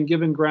is having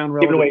given ground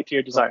given way to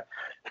your desire.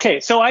 Okay,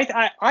 so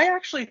I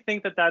actually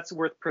think that that's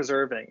worth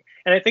preserving.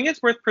 And I think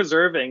it's worth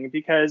preserving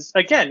because,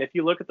 again, if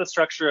you look at the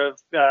structure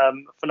of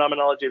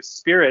phenomenology of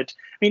spirit,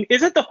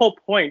 is it the whole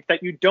point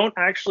that you don't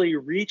actually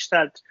reach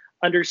that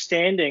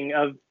understanding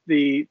of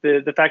the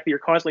fact that you're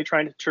constantly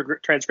trying to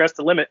transgress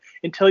the limit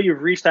until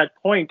you've reached that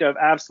point of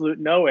absolute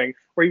knowing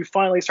where you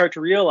finally start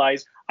to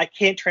realize, I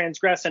can't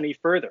transgress any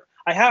further.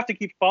 I have to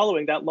keep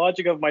following that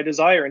logic of my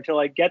desire until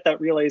I get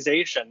that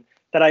realization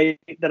that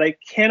I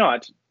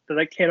cannot that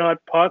I cannot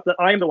that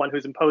I'm the one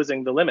who's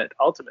imposing the limit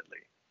ultimately.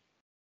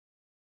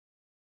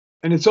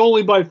 And it's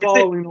only by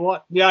following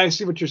what? Yeah, I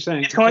see what you're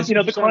saying. It's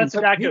the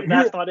constant act of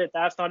that's not it,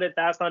 that's not it,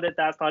 that's not it,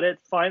 that's not it.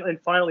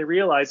 Finally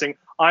realizing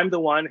I'm the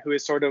one who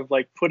is sort of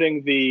like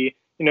putting the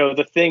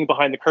the thing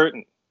behind the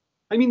curtain.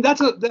 I mean,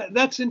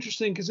 that's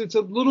interesting because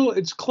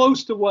it's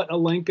close to what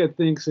Alenka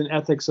thinks in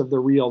Ethics of the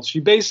Real.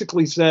 She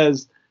basically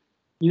says,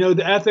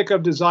 the ethic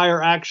of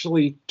desire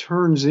actually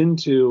turns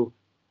into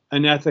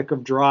an ethic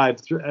of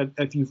drive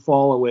if you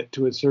follow it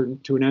to an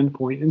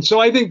endpoint. And so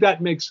I think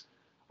that makes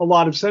a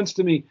lot of sense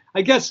to me.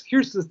 I guess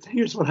here's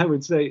what I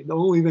would say. The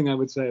only thing I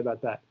would say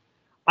about that,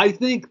 I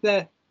think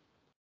that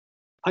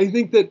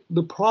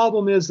the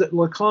problem is that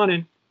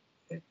Lacan,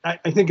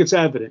 I think it's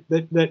evident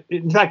that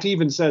in fact he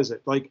even says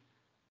it, like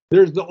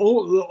there's the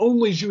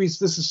only jouissance.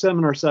 This is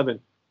seminar 7,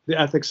 the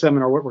ethics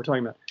seminar. What we're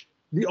talking about,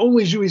 the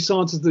only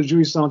jouissance is the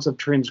jouissance of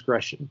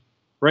transgression,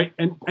 right?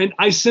 And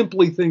I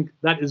simply think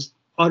that is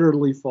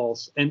utterly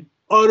false and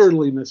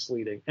utterly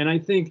misleading. And I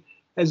think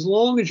as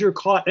long as you're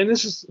caught, and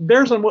this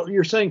bears on what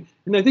you're saying,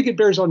 and I think it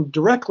bears on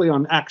directly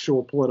on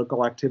actual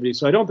political activity.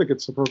 So I don't think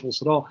it's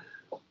superfluous at all.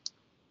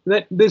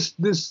 That this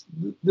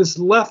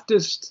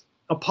leftist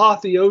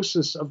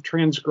apotheosis of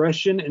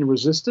transgression and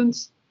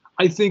resistance,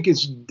 I think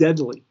is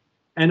deadly,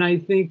 and I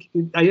think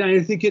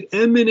it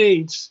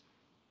emanates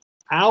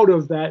out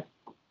of that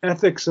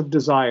ethics of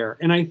desire.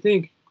 And I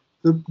think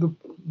the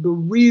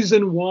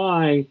reason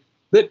why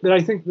that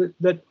I think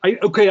that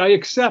I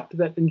accept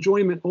that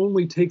enjoyment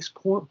only takes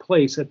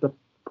place at the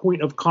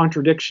point of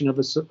contradiction of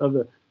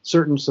a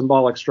certain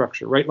symbolic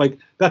structure, right? Like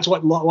that's why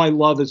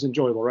love is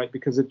enjoyable, right?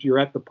 Because if you're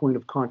at the point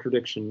of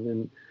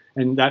contradiction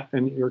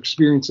and you're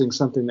experiencing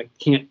something that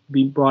can't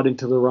be brought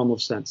into the realm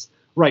of sense,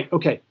 right?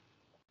 Okay,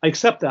 I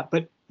accept that,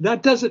 but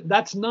that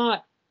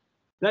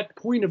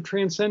point of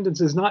transcendence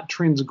is not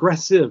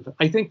transgressive.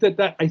 I think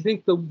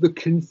the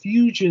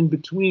confusion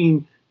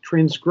between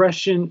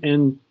transgression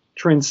and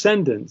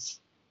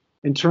transcendence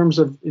in terms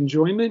of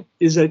enjoyment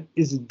is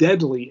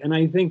deadly, and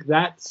I think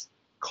that's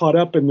caught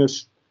up in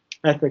this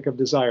ethic of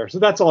desire. So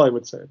that's all I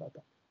would say about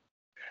that.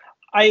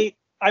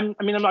 I'm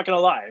not going to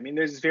lie. I mean,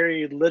 there's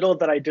very little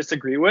that I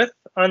disagree with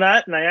on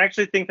that, and I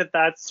actually think that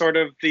that's sort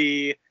of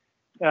the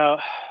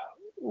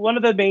one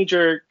of the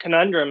major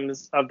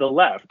conundrums of the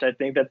left. I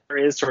think that there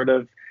is sort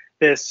of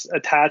this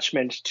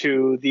attachment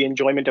to the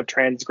enjoyment of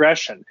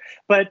transgression,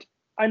 but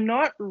I'm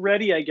not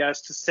ready, I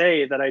guess, to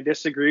say that I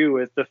disagree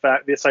with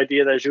this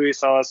idea that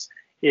jouissance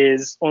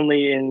is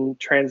only in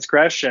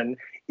transgression.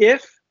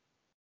 If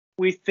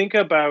we think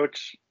about,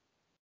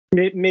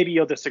 maybe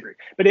you'll disagree,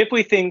 but if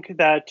we think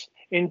that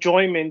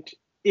enjoyment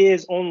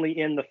is only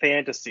in the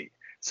fantasy,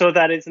 so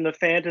that it's in the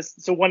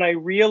fantasy, so when I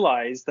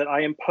realize that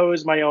I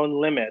impose my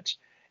own limit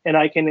and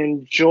I can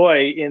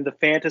enjoy in the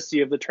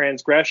fantasy of the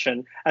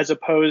transgression as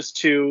opposed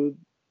to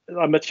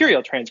a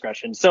material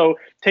transgression. So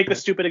take the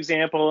stupid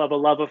example of a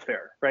love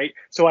affair, right?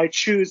 So I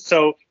choose,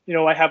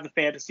 I have the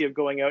fantasy of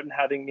going out and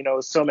having,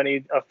 so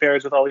many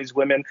affairs with all these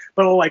women,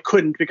 but I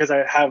couldn't because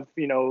I have,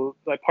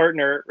 my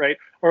partner, right?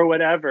 Or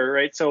whatever,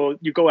 right? So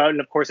you go out and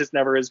of course it's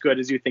never as good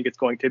as you think it's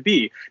going to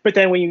be. But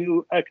then when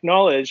you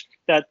acknowledge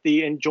that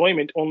the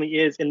enjoyment only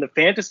is in the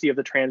fantasy of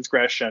the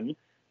transgression,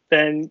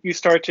 then you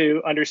start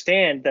to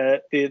understand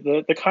that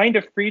the kind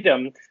of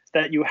freedom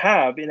that you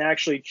have in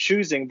actually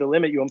choosing the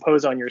limit you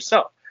impose on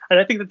yourself. And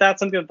I think that that's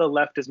something that the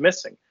left is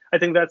missing. I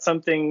think that's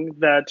something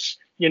that,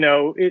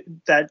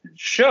 that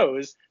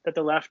shows that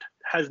the left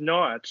has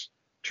not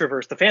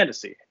traversed the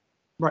fantasy.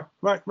 Right.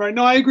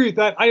 No, I agree with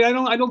that. I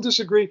don't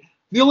disagree.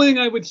 The only thing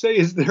I would say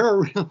is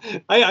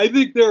I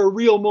think there are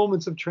real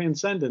moments of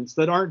transcendence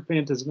that aren't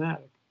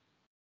phantasmatic.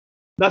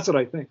 That's what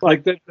I think.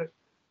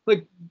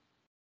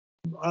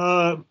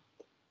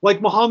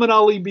 Like Muhammad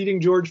Ali beating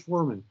George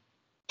Foreman.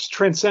 It's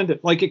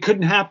transcendent. Like it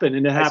couldn't happen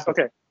and it happened.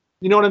 Okay.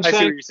 You know what I'm saying? I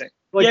see what you're saying.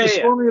 Like the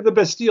storming of the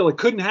Bastille, it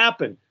couldn't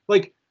happen.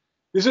 Like,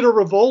 is it a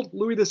revolt?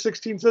 Louis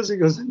XVI says, he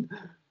goes,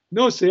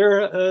 no,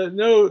 sir,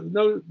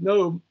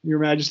 no, Your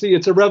Majesty,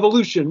 it's a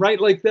revolution, right?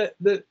 Like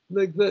the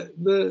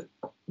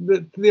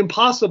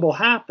impossible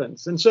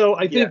happens. And so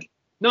I think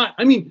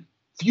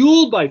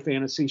fueled by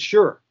fantasy,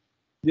 sure.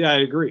 Yeah, I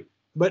agree.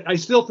 But I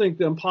still think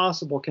the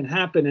impossible can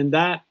happen. And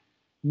that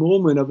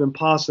moment of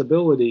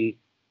impossibility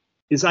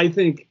is, I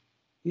think,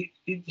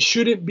 it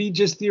shouldn't be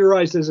just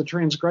theorized as a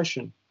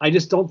transgression. I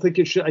just don't think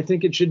it should. I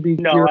think it should be.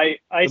 No,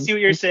 I see what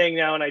you're saying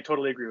now, and I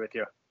totally agree with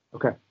you.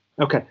 Okay.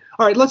 All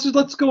right.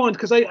 Let's go on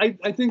because I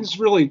think it's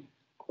really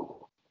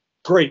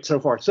great so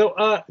far. So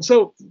I just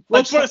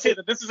want to say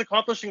that this is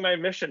accomplishing my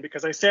mission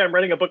because I say I'm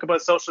writing a book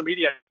about social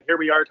media. Here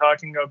we are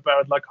talking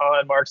about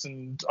Lacan, Marx,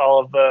 and all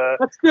of the.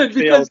 That's good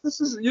because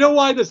this is. You know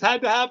why this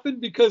had to happen?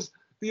 Because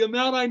the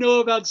amount I know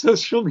about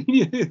social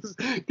media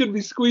can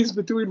be squeezed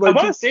between my. I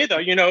want to say though,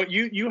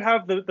 you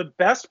have the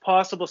best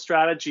possible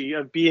strategy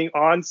of being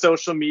on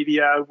social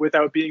media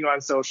without being on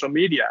social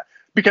media,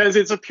 because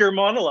it's a pure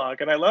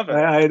monologue, and I love it.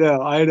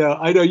 I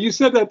know. You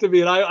said that to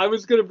me, and I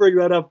was going to bring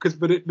that up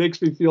but it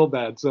makes me feel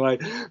bad. So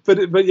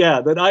but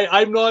yeah, that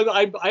I'm not.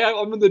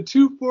 I'm in the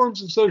two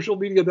forms of social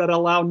media that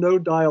allow no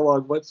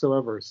dialogue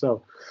whatsoever.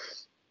 So,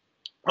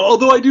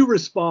 although I do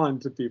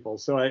respond to people,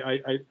 so I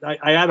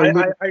add a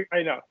little.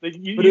 I know.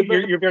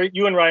 You're very.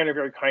 You and Ryan are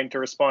very kind to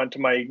respond to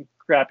my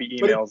crappy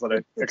emails.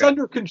 It's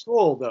under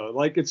control though.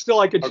 Like it's still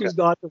I could choose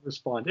not to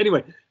respond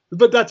anyway.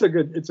 But it's a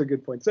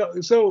good point.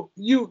 So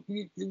you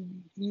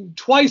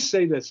twice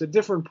say this at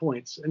different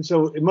points, and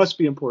so it must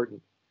be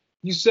important.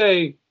 You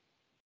say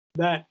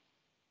that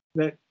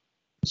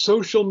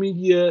social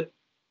media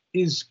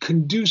is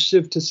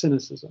conducive to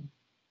cynicism,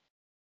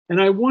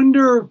 and I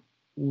wonder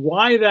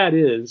why that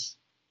is.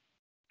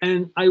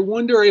 And I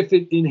wonder if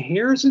it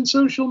inheres in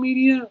social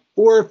media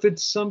or if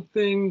it's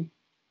something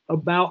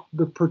about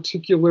the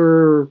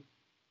particular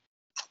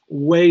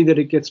way that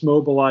it gets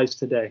mobilized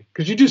today.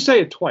 Because you do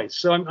say it twice.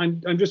 So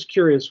I'm just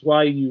curious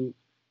why you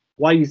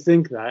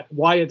think that,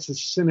 why it's a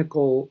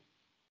cynical,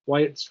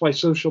 why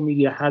social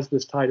media has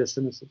this tie to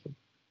cynicism.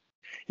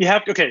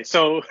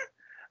 So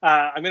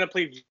I'm going to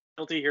plead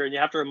guilty here, and you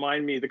have to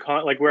remind me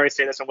where I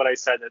say this and what I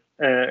said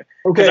it.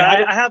 Okay,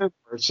 I have.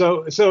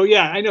 So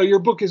yeah, I know your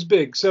book is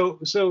big. So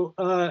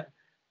let's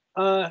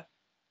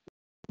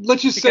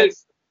just say,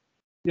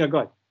 yeah, go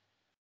ahead.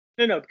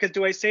 No, because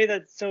do I say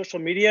that social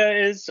media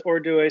is, or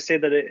do I say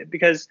that it,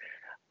 because?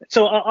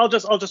 So I'll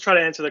just try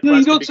to answer the question.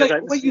 You don't say.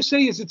 What you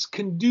say is it's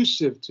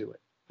conducive to it.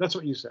 That's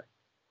what you say.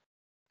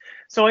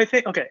 So I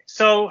think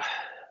So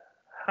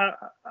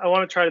I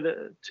want to try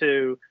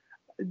to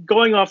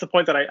going off the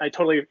point that I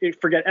totally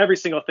forget every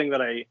single thing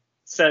that I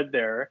said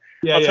there.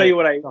 I'll tell you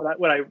what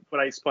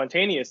I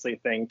spontaneously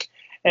think,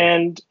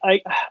 and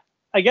I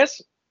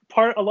guess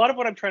a lot of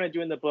what I'm trying to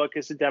do in the book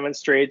is to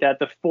demonstrate that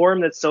the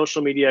form that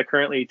social media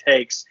currently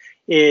takes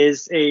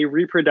is a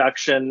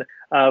reproduction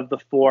of the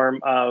form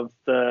of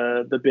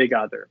the big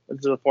other.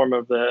 It's the form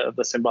of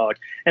the symbolic.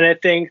 And I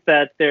think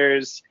that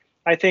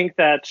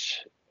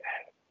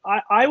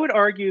I would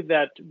argue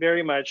that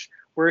very much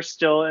we're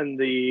still in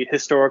the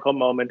historical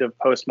moment of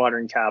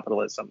postmodern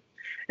capitalism.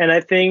 And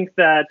I think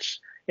that,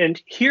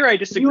 and here I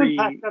disagree.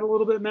 Can you unpack that a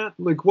little bit, Matt?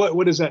 Like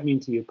what does that mean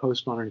to you,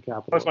 postmodern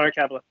capitalism? Postmodern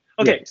capitalism.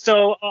 Okay, yeah.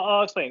 So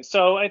I'll explain.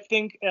 So I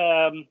think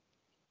there's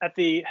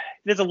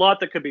a lot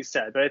that could be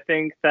said, but I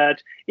think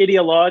that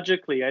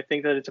ideologically, I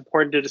think that it's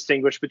important to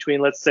distinguish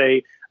between, let's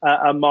say,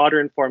 a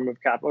modern form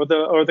of capital,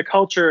 or the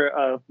culture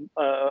of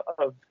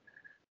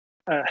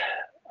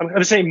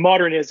I'm saying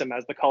modernism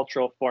as the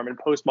cultural form and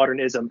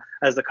postmodernism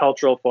as the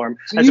cultural form.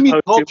 So you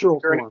mean cultural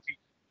form?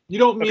 You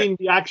don't mean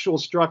the actual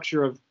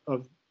structure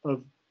of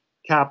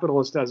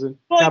capitalist as a.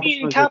 Well,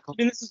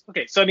 this is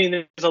okay. So I mean,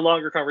 there's a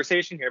longer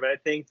conversation here, but I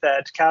think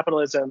that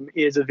capitalism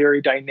is a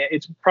very dynamic.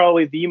 It's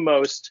probably the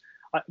most.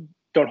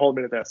 Don't hold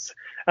me to this,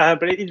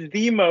 but it is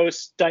the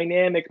most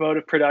dynamic mode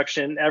of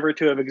production ever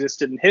to have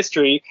existed in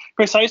history,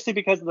 precisely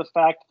because of the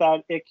fact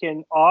that it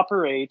can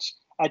operate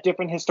at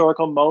different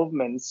historical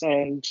moments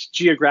and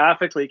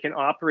geographically can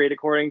operate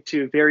according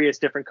to various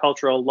different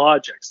cultural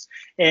logics.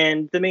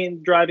 And the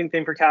main driving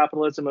thing for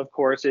capitalism, of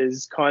course,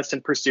 is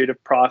constant pursuit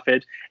of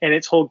profit. And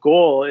its whole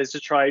goal is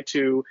to try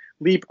to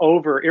leap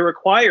over, it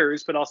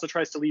requires, but also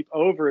tries to leap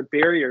over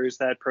barriers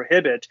that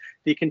prohibit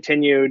the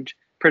continued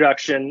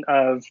production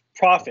of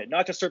profit,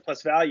 not just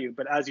surplus value,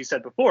 but as you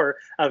said before,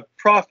 of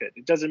profit.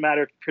 It doesn't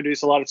matter to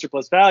produce a lot of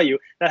surplus value,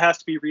 that has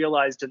to be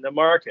realized in the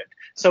market.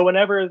 So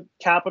whenever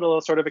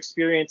capital sort of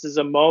experiences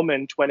a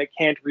moment when it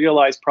can't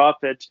realize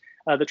profit,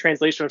 the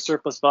translation of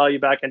surplus value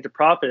back into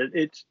profit,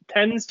 it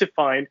tends to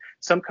find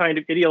some kind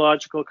of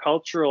ideological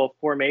cultural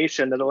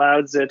formation that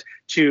allows it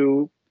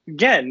to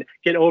again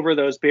get over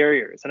those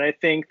barriers. And I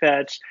think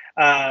that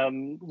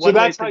so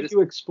that's how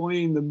you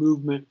explain the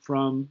movement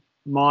from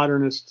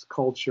modernist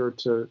culture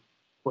to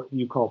what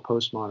you call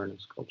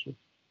postmodernist culture.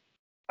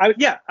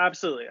 Yeah,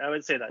 absolutely. I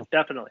would say that,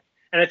 definitely.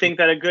 And I think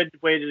that a good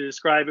way to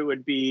describe it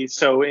would be,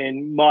 so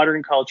in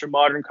modern culture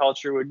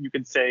would, you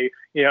could say,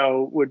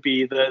 would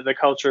be the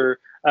culture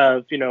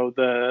of,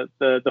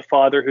 the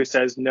father who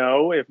says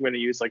no. If I'm going to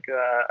use like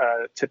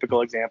a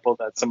typical example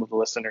that some of the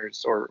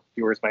listeners or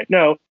viewers might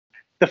know,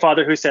 the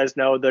father who says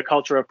no, the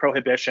culture of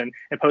prohibition.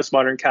 And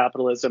postmodern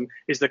capitalism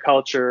is the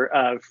culture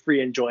of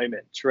free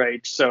enjoyment,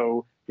 right?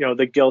 So,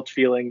 the guilt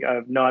feeling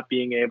of not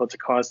being able to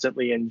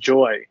constantly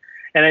enjoy.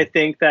 And I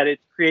think that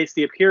it creates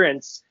the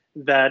appearance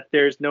that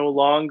there's no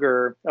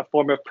longer a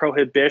form of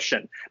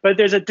prohibition. But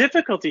there's a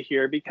difficulty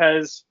here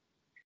because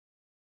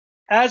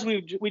as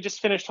we just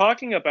finished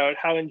talking about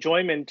how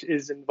enjoyment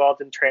is involved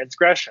in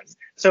transgression.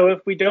 So if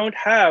we don't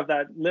have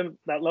that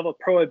level of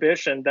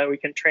prohibition that we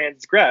can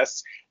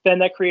transgress, then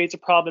that creates a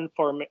problem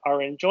for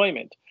our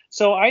enjoyment.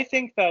 So I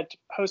think that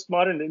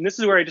postmodern, and this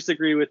is where I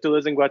disagree with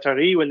Deleuze and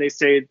Guattari when they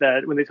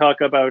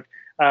talk about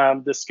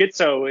the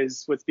schizo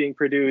is what's being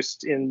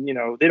produced in,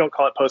 they don't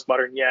call it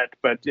postmodern yet,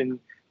 but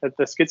that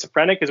the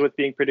schizophrenic is what's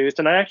being produced.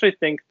 And I actually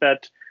think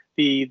that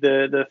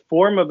the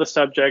form of the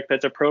subject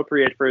that's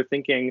appropriate for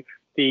thinking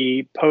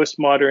the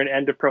postmodern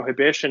end of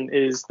prohibition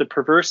is the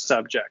perverse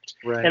subject.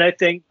 Right. And I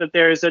think that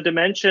there's a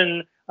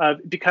dimension of,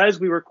 because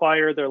we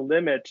require their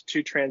limit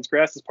to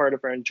transgress as part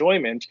of our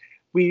enjoyment,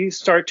 we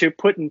start to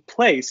put in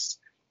place,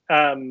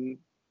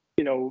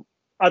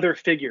 other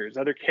figures,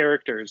 other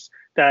characters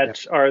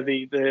that are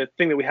the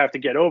thing that we have to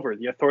get over,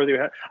 the authority we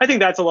have. I think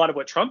that's a lot of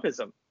what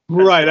Trumpism.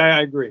 Right,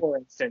 I agree. For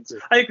instance,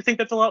 I think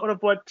that's a lot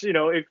of what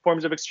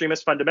forms of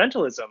extremist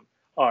fundamentalism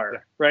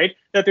are. Right,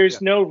 that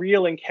there's no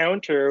real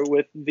encounter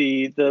with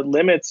the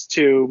limits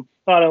to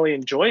not only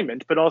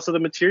enjoyment but also the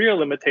material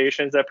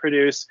limitations that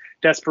produce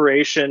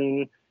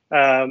desperation,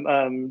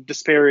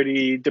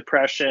 disparity,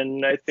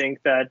 depression. I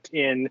think that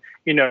in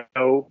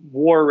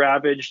war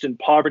ravaged and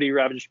poverty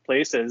ravaged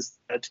places,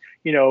 that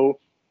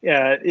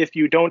if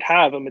you don't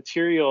have a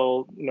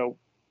material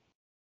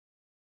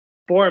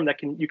form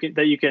that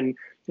you can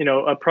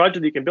a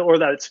project that you can build, or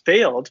that it's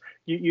failed,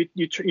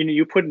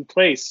 you put in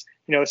place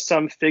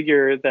some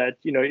figure that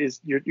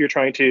you're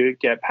trying to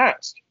get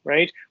past,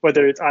 right?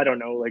 Whether it's, I don't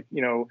know, like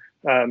the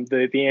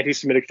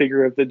anti-Semitic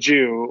figure of the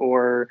Jew,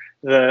 or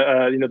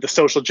the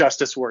social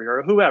justice warrior,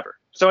 or whoever.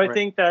 So I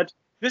think that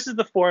this is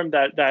the form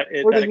that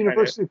or the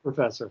university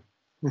professor.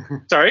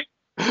 Sorry.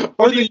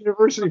 Or the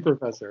university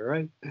professor,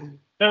 right?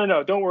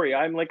 No, don't worry.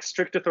 I'm like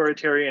strict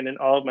authoritarian in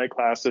all of my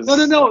classes.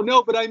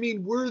 No. But I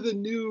mean, we're the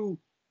new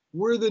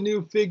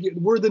figure.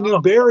 We're the new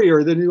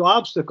barrier, the new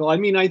obstacle. I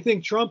mean, I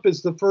think Trump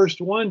is the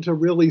first one to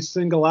really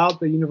single out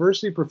the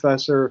university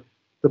professor,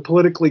 the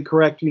politically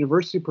correct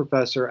university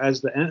professor,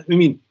 as the. I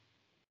mean,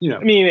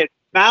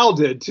 Mao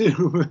did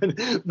too,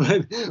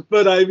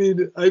 but I mean,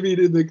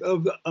 in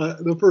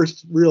the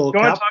first real. You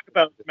want to talk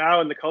about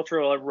Mao and the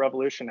Cultural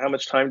Revolution? How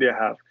much time do you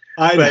have?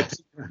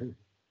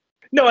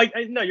 No,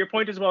 your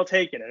point is well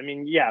taken. I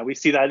mean, yeah, we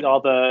see that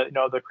all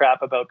the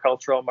crap about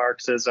cultural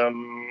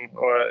Marxism,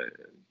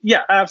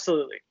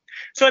 absolutely.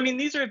 So, I mean,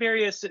 these are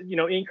various,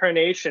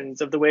 incarnations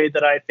of the way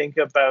that I think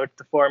about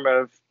the form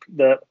of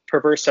the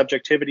perverse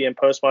subjectivity in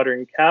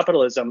postmodern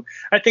capitalism.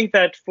 I think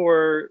that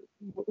for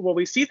what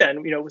we see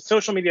then,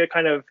 social media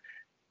kind of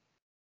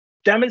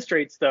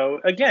demonstrates, though,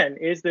 again,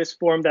 is this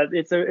form that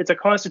it's a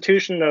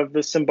constitution of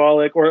the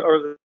symbolic or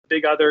the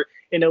big other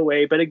in a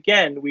way. But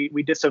again,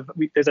 there's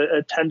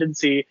a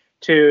tendency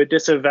to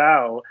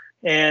disavow.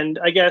 And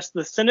I guess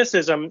the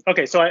cynicism.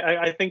 Okay, so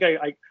I think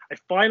I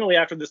finally,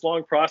 after this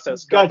long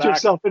process, got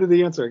yourself into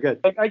the answer. Good.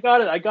 I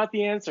got it. I got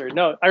the answer.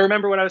 No, I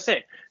remember what I was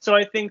saying. So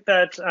I think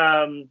that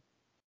and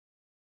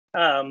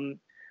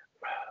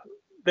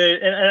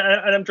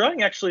I'm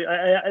drawing, actually.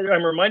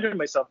 I'm reminded of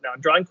myself now.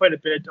 I'm drawing quite a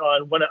bit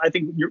on one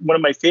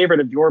of my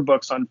favorite of your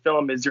books on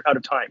film is You're Out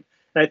of Time.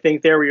 And I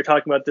think there, where you're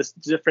talking about this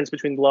difference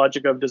between the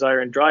logic of desire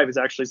and drive, is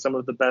actually some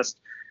of the best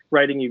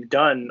writing you've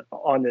done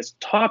on this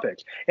topic.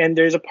 And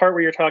there's a part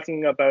where you're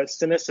talking about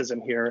cynicism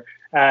here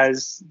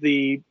as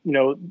the,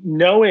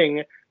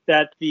 knowing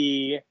that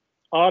the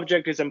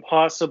object is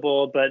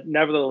impossible, but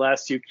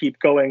nevertheless you keep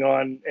going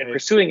on and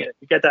pursuing it.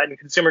 You get that in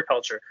consumer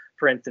culture,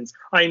 for instance.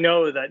 I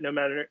know that no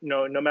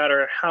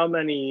matter how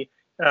many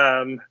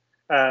things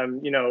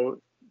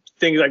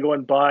I go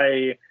and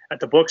buy at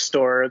the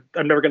bookstore,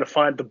 I'm never going to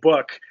find the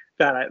book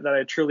that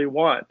I truly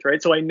want,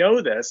 right? So I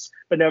know this,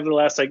 but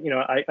nevertheless, I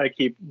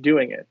keep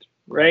doing it,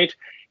 right?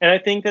 And I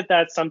think that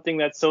that's something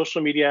that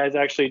social media has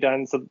actually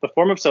done. So the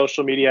form of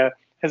social media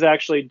has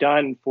actually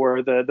done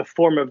for the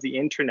form of the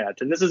internet.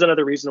 And this is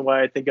another reason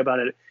why I think about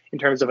it in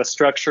terms of a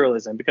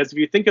structuralism, because if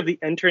you think of the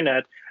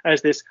internet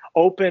as this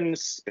open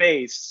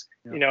space,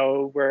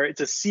 where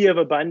it's a sea of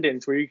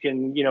abundance, where you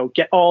can,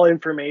 get all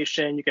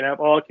information, you can have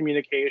all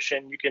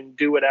communication, you can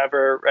do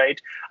whatever, right?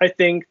 I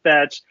think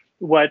that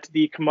what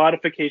the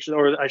commodification,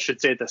 or I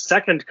should say the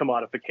second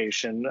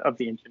commodification of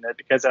the internet,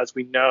 because as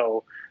we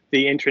know,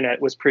 the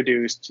internet was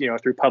produced,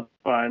 through public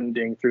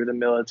funding, through the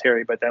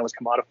military, but then was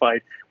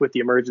commodified with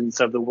the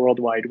emergence of the World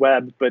Wide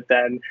Web. But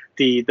then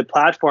the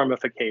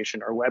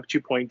platformification, or Web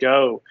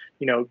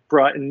 2.0,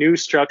 brought a new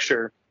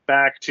structure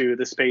back to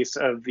the space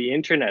of the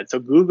internet. So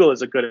Google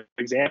is a good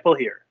example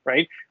here,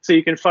 right? So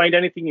you can find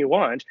anything you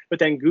want, but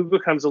then Google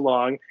comes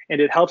along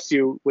and it helps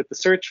you with the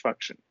search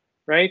function,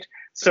 right?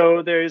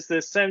 So there's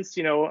this sense,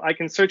 I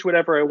can search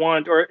whatever I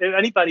want, or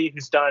anybody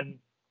who's done,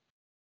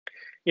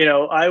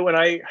 when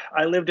I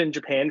lived in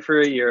Japan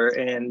for a year,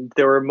 and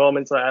there were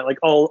moments like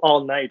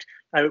all night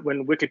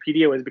when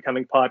Wikipedia was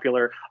becoming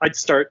popular, I'd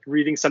start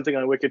reading something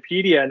on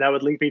Wikipedia, and that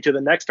would link me to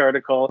the next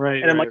article.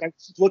 Right, and I'm like, I'm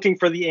looking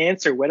for the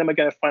answer. When am I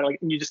going to find?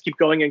 And you just keep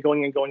going and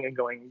going and going and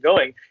going and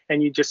going,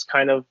 and you just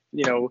kind of,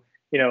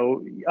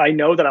 I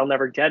know that I'll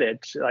never get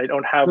it. I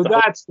don't have. So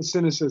that's the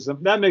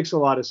cynicism. That makes a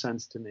lot of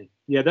sense to me.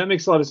 Yeah, that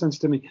makes a lot of sense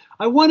to me.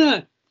 I want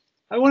to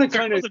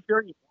kind of.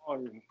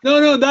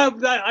 No,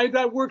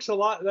 that works a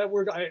lot.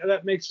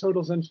 That makes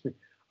total sense to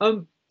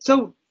me.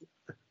 So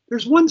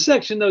there's one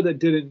section though that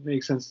didn't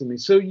make sense to me.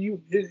 So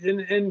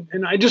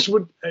I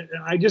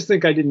just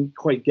think I didn't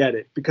quite get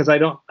it, because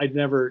I'd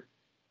never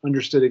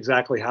understood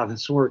exactly how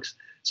this works.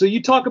 So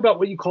you talk about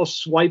what you call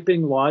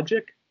swiping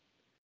logic.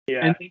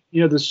 Yeah.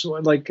 And this,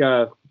 like,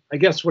 I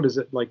guess, what is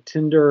it, like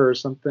Tinder or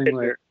something?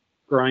 Tinder.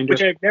 Grinder.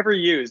 Which I've never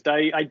used.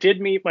 I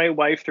did meet my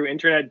wife through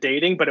internet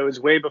dating, but it was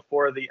way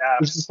before the apps.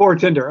 This is before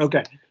Tinder.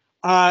 Okay.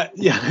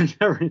 Yeah,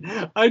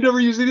 I never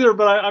use it either,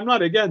 but I'm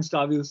not against,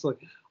 obviously.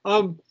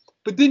 But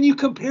then you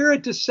compare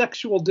it to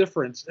sexual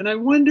difference, and I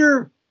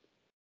wonder,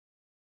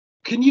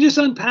 can you just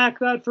unpack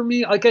that for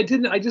me? Like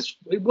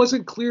it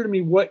wasn't clear to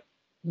me what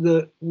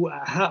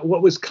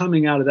was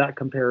coming out of that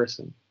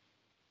comparison.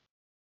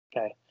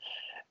 Okay.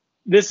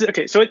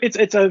 So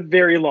it's a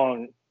very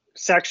long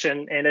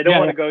section, and I don't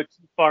want to go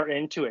too far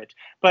into it.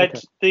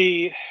 But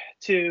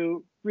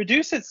to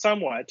reduce it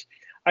somewhat,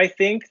 I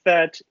think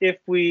that if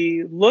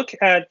we look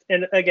at,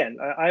 and again,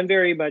 I'm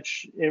very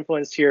much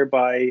influenced here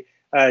by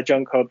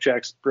Joan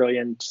Kopech's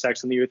brilliant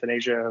Sex and the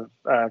Euthanasia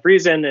of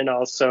Reason, and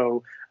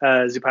also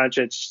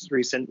Zupanchic's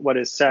recent What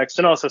is Sex,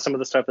 and also some of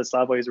the stuff that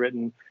Slavoj has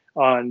written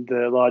on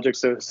the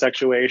logics of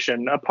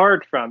sexuation,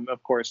 apart from,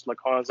 of course,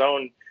 Lacan's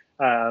own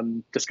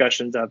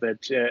discussions of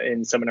it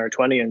in Seminar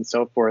 20 and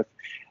so forth.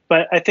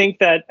 But I think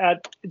that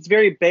it's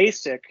very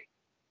basic,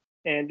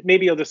 and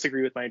maybe you'll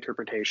disagree with my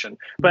interpretation,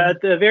 but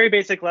at the very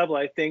basic level,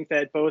 I think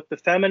that both the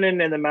feminine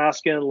and the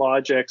masculine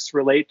logics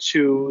relate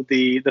to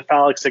the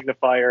phallic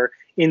signifier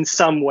in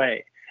some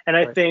way. And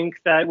I think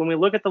that when we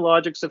look at the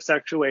logics of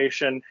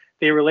sexuation,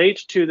 they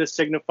relate to the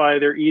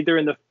signifier either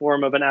in the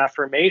form of an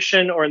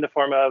affirmation or in the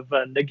form of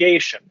a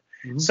negation.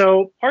 Mm-hmm.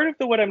 So part of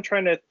what I'm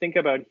trying to think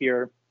about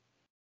here,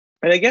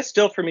 and I guess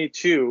still for me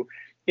too,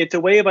 it's a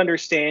way of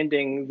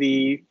understanding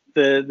the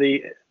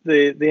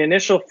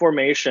initial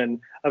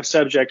formation of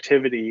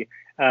subjectivity,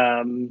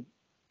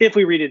 if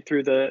we read it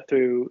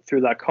through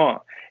Lacan,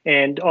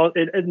 and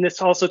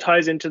this also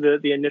ties into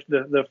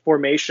the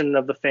formation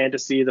of the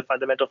fantasy, the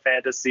fundamental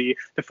fantasy,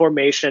 the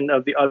formation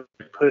of the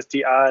Oedipus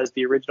as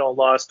the original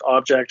lost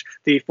object,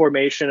 the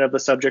formation of the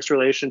subject's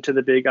relation to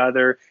the big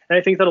other, and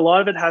I think that a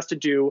lot of it has to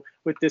do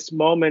with this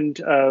moment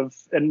of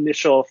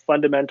initial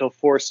fundamental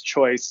forced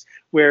choice,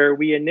 where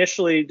we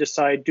initially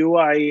decide, do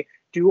I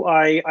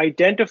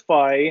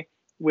identify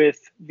with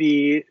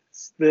the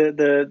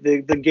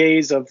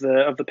gaze of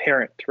the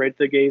parent, right?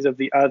 The gaze of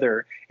the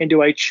other, and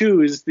do I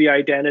choose the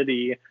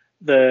identity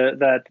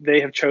that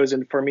they have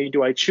chosen for me?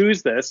 Do I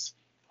choose this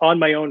on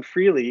my own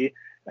freely?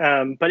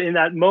 But in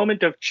that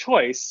moment of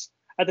choice,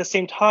 at the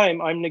same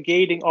time, I'm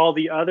negating all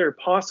the other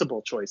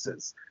possible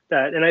choices.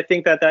 And I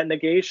think that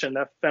negation,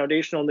 that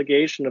foundational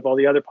negation of all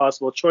the other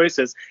possible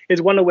choices,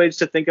 is one of the ways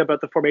to think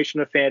about the formation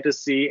of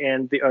fantasy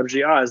and the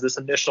objet as this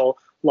initial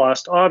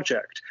lost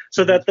object.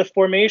 So that the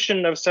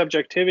formation of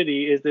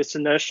subjectivity is this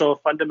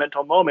initial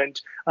fundamental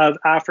moment of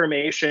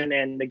affirmation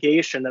and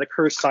negation that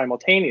occurs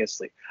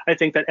simultaneously. I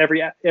think that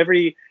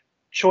every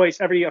choice,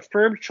 every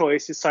affirmed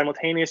choice, is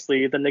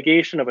simultaneously the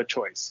negation of a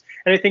choice.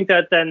 And I think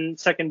that then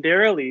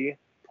secondarily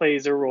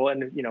plays a role,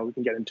 and we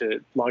can get into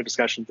long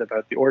discussions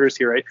about the orders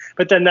here, right?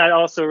 But then that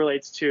also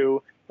relates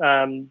to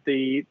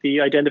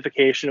the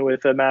identification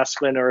with a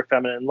masculine or a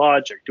feminine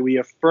logic. Do we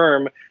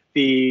affirm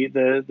the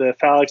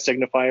phallic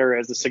signifier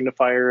as the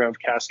signifier of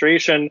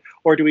castration,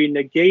 or do we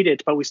negate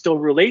it, but we still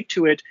relate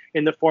to it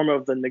in the form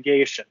of the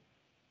negation,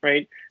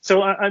 right?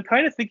 So I'm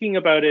kind of thinking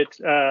about it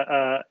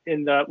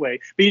in that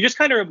way. But you just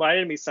kind of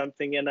reminded me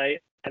something, and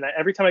I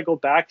every time I go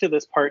back to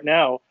this part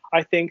now,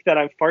 I think that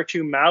I'm far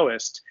too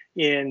Maoist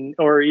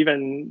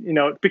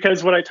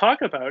because what I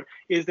talk about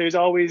is there's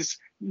always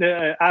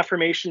the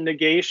affirmation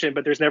negation,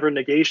 but there's never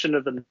negation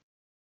of the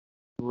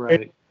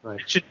right.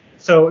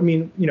 So I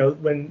mean,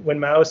 when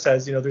Mao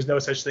says, there's no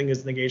such thing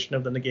as negation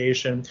of the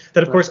negation,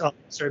 that of course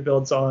Althusser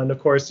builds on. Of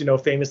course,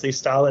 famously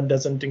Stalin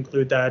doesn't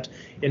include that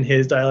in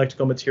his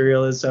dialectical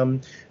materialism.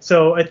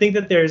 So I think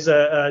that there's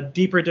a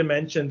deeper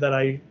dimension that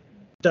I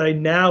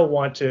now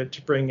want to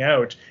bring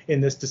out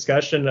in this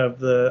discussion of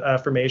the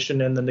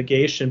affirmation and the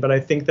negation. But I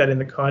think that in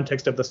the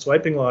context of the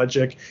swiping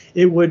logic,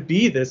 it would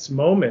be this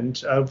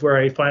moment of where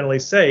I finally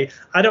say,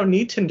 I don't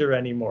need Tinder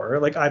anymore.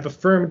 Like, I've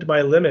affirmed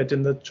my limit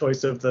in the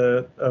choice of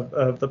the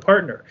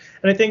partner.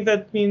 And I think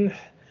that,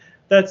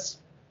 that's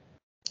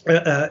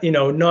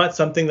not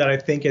something that I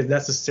think is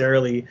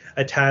necessarily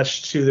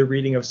attached to the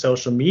reading of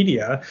social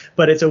media,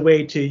 but it's a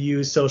way to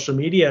use social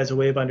media as a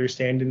way of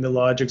understanding the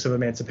logics of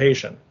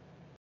emancipation.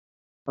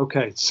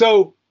 Okay,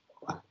 so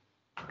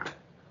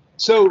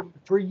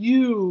for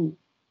you,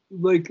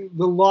 like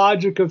the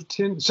logic of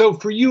Tinder, so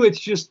for you it's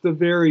just the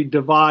very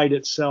divide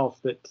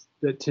itself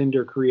that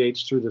Tinder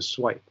creates through the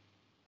swipe.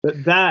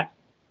 That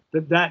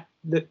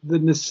the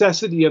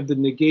necessity of the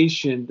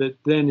negation that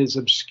then is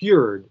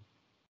obscured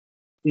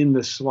in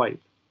the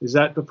swipe. Is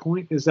that the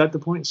point?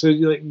 So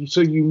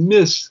you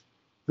miss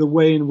the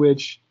way in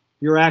which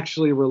you're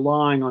actually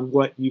relying on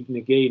what you've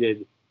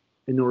negated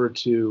in order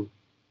to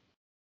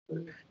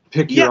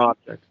pick your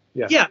object.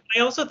 Yeah. I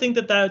also think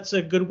that that's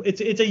a good.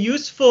 It's a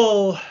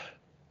useful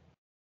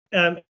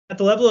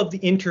the level of the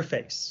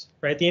interface,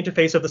 right? The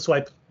interface of the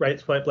swipe right,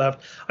 swipe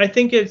left. I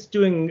think it's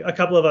doing a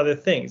couple of other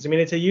things. I mean,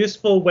 it's a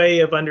useful way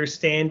of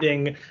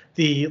understanding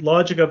the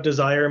logic of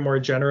desire more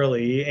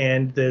generally,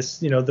 and this,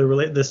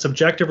 the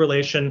subjective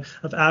relation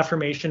of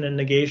affirmation and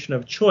negation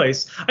of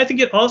choice. I think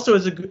it also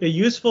is a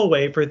useful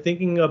way for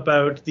thinking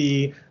about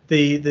the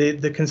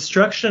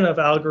construction of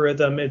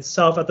algorithm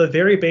itself at the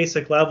very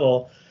basic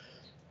level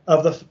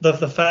of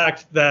the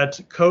fact that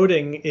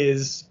coding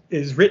is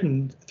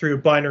written through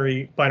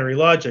binary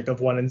logic of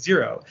 1 and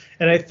 0.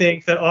 And I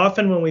think that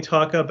often when we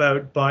talk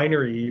about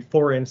binary,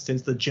 for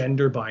instance, the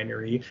gender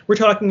binary, we're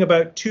talking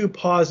about two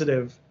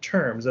positive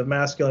terms of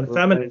masculine and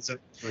feminine,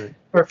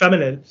 or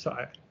feminine,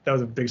 sorry, that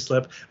was a big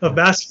slip, of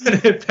masculine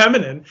and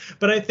feminine.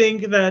 But I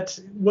think that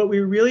what we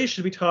really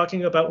should be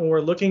talking about when we're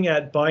looking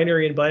at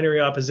binary and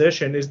binary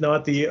opposition is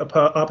not the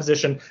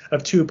opposition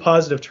of two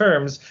positive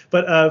terms,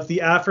 but of the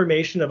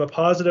affirmation of a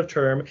positive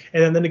term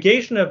and then the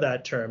negation of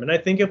that term. And I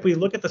think if we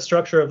look at the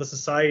structure of the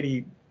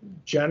society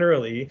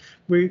generally,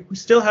 we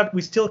still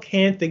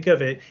can't think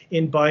of it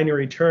in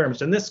binary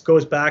terms. And this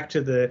goes back to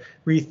the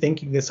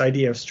rethinking this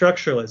idea of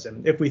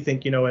structuralism. If we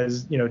think,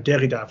 as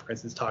Derrida, for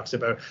instance, talks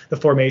about the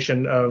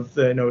formation of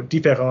the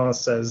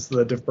différence as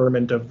the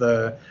deferment of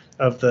the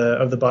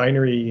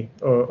binary,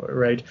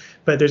 right?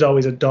 But there's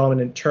always a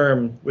dominant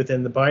term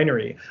within the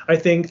binary. I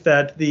think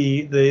that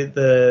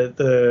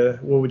the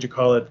what would you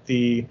call it?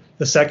 The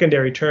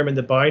secondary term in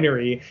the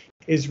binary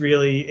is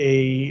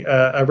really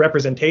a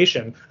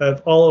representation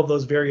of all of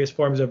those various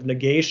forms of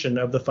negation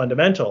of the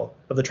fundamental,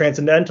 of the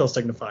transcendental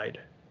signified,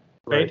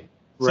 right?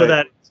 So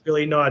that it's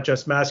really not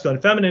just masculine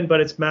and feminine,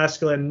 but it's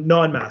masculine,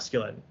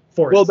 non-masculine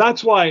force. Well,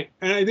 that's why,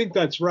 and I think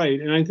that's right.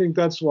 And I think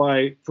that's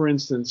why, for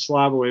instance,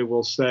 Slavoj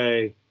will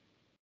say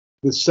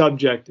the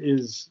subject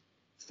is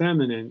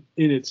feminine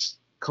in its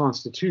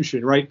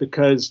constitution, right?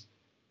 Because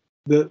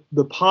the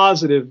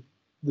positive,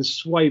 the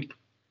swipe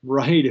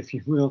right, if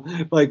you will,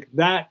 like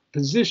that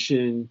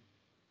position,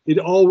 it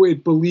always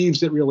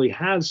believes it really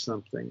has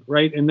something,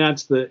 right? And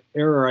that's the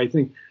error, I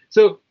think.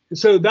 So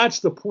that's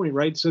the point,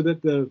 right? So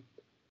that the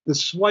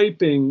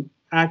swiping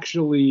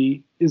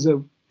actually is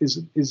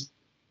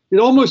it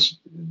almost,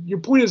 your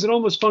point is it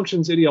almost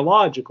functions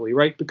ideologically,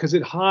 right? Because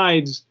it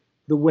hides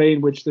the way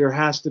in which there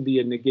has to be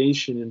a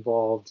negation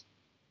involved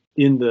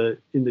in the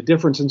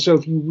difference. And so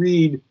if you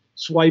read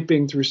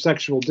swiping through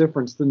sexual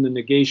difference, then the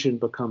negation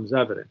becomes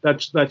evident.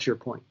 That's your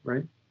point,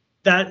 right?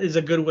 That is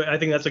a good way. I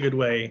think that's a good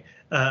way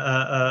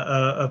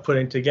of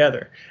putting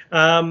together.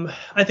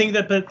 I think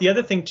that, but the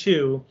other thing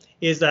too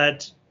is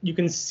that you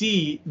can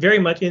see very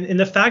much in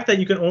the fact that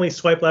you can only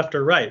swipe left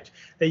or right,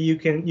 that you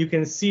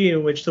can see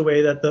in which the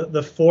way that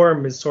the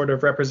form is sort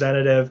of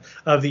representative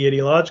of the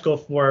ideological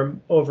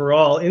form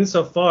overall,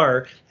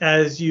 insofar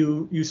as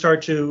you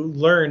start to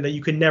learn that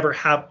you can never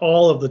have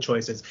all of the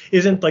choices.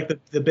 Isn't like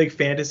the big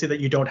fantasy that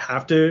you don't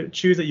have to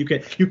choose, that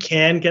you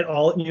can get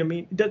all, I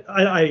mean,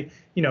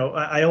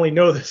 I only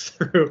know this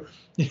through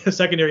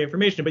secondary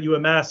information, but you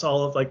amass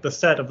all of like the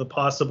set of the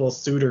possible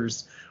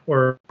suitors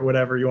or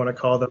whatever you want to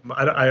call them.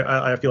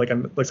 I feel like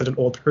I'm like such an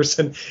old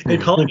person in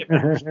calling it.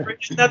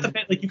 Isn't that the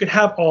like you can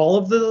have all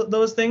of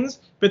those things,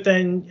 but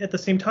then at the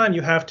same time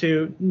you have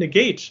to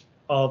negate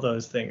all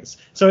those things.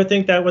 So I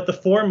think that what the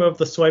form of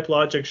the swipe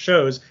logic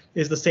shows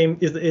is the same,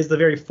 is the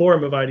very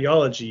form of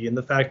ideology, and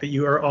the fact that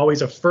you are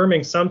always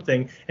affirming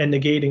something and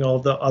negating all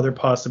of the other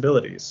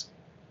possibilities.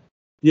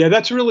 Yeah,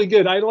 that's really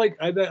good. I like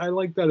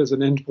that as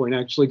an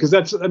endpoint, actually, because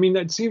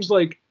that seems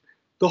like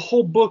the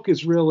whole book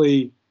is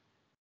really,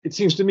 it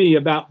seems to me,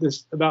 about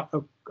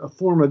a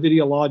form of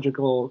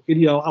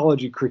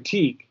ideology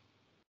critique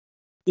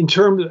in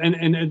terms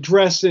and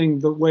addressing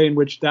the way in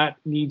which that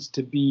needs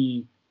to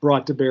be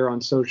brought to bear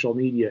on social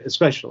media,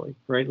 especially,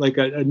 right? Like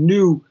a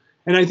new,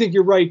 and I think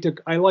you're right.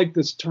 I like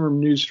this term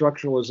new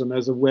structuralism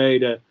as a way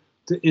to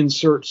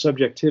insert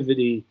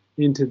subjectivity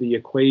into the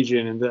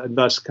equation and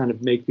thus kind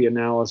of make the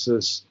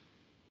analysis.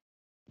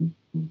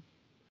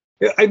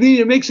 I mean,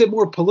 it makes it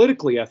more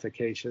politically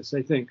efficacious,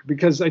 I think,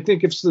 because I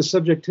think if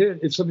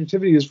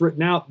subjectivity is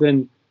written out,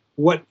 then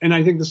what? And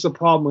I think this is a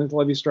problem with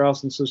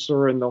Levi-Strauss and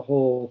Saussure and that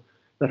whole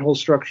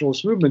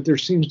structuralist movement. There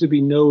seems to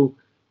be no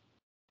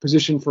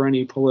position for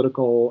any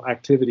political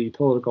activity,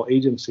 political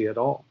agency at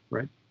all,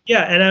 right?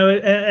 Yeah, and I would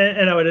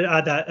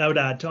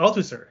add to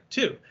Althusser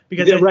too,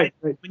 because when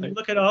you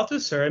look at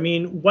Althusser, I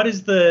mean, what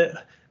is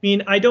the? I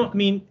mean,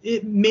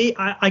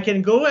 I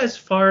can go as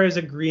far as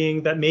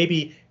agreeing that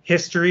maybe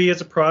history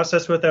is a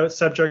process without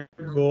subject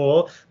or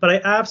goal, but I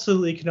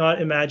absolutely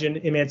cannot imagine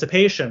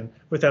emancipation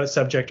without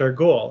subject or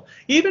goal.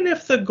 Even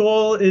if the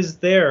goal is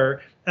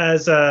there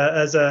as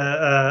a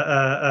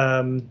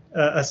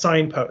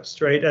signpost,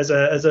 right? As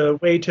a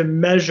way to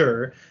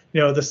measure,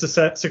 the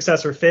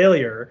success or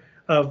failure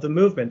of the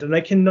movement. And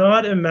I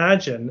cannot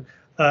imagine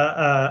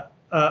a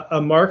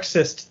a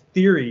Marxist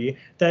theory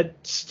that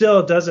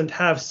still doesn't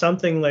have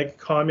something like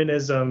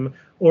communism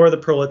or the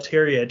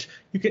proletariat.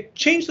 You can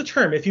change the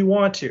term if you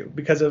want to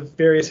because of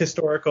various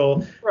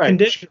historical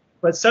conditions.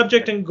 But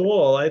subject and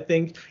goal, I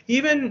think,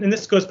 even, and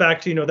this goes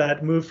back to,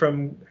 that move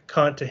from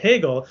Kant to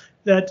Hegel,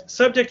 that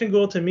subject and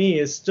goal to me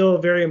is still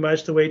very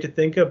much the way to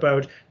think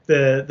about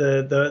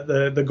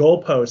the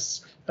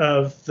goalposts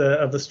of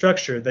the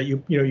structure, that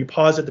you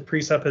posit the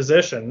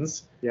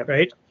presuppositions,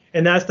 right?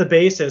 And that's the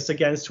basis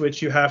against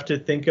which you have to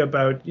think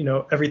about,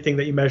 everything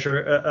that you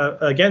measure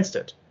against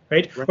it.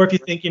 Right? Or if you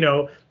think,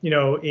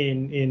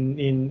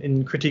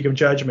 in critique of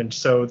judgment,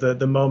 so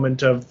the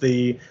moment of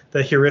the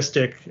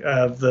heuristic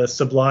of the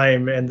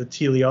sublime and the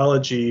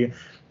teleology,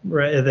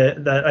 right,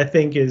 that I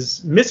think is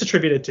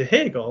misattributed to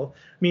Hegel.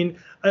 I mean,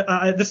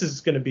 this is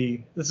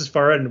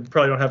far out and we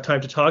probably don't have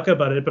time to talk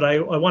about it, but I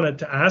wanted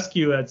to ask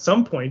you at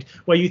some point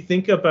what you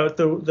think about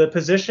the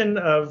position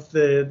of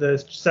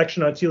the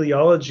section on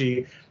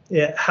teleology,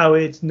 how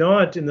it's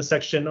not in the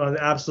section on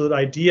the absolute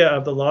idea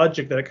of the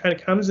logic, that it kind of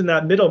comes in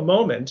that middle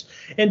moment.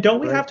 And don't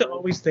we have to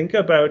always think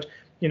about,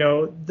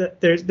 that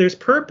there's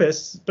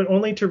purpose, but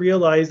only to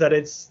realize that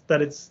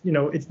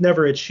it's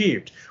never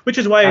achieved, which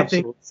is why I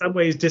think in some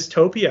ways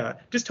dystopia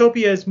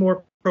is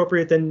more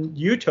appropriate than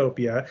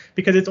utopia,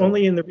 because it's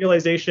only in the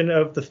realization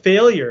of the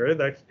failure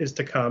that is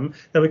to come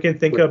that we can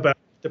think about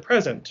the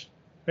present,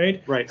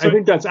 right? Right. So, I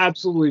think that's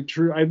absolutely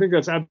true. I think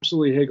that's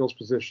absolutely Hegel's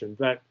position,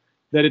 that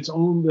there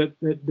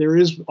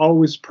is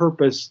always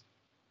purpose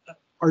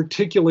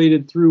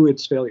articulated through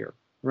its failure,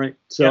 right?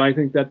 So I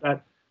think that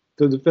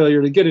the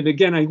failure to get it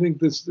again, I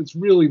think it's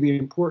really the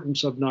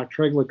importance of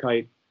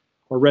Nachträglichkeit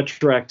or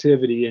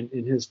retroactivity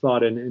in his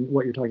thought and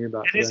what you're talking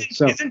about. And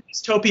isn't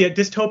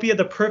dystopia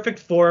the perfect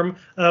form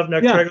of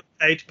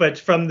Nachträglichkeit, but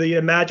from the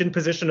imagined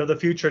position of the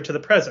future to the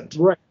present?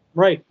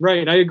 Right.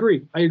 I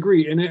agree.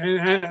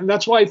 And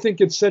that's why I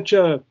think it's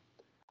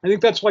I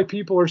think that's why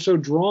people are so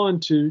drawn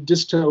to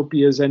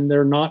dystopias and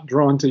they're not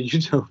drawn to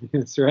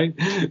utopias, right?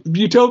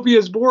 Utopia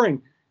is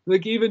boring.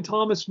 Like even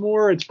Thomas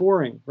More, it's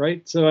boring,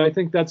 right? So I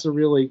think that's a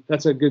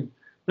good,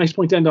 nice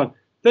point to end on.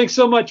 Thanks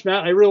so much,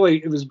 Matt.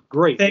 It was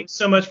great. Thanks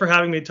so much for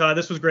having me, Todd.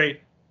 This was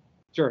great.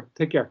 Sure.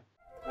 Take care.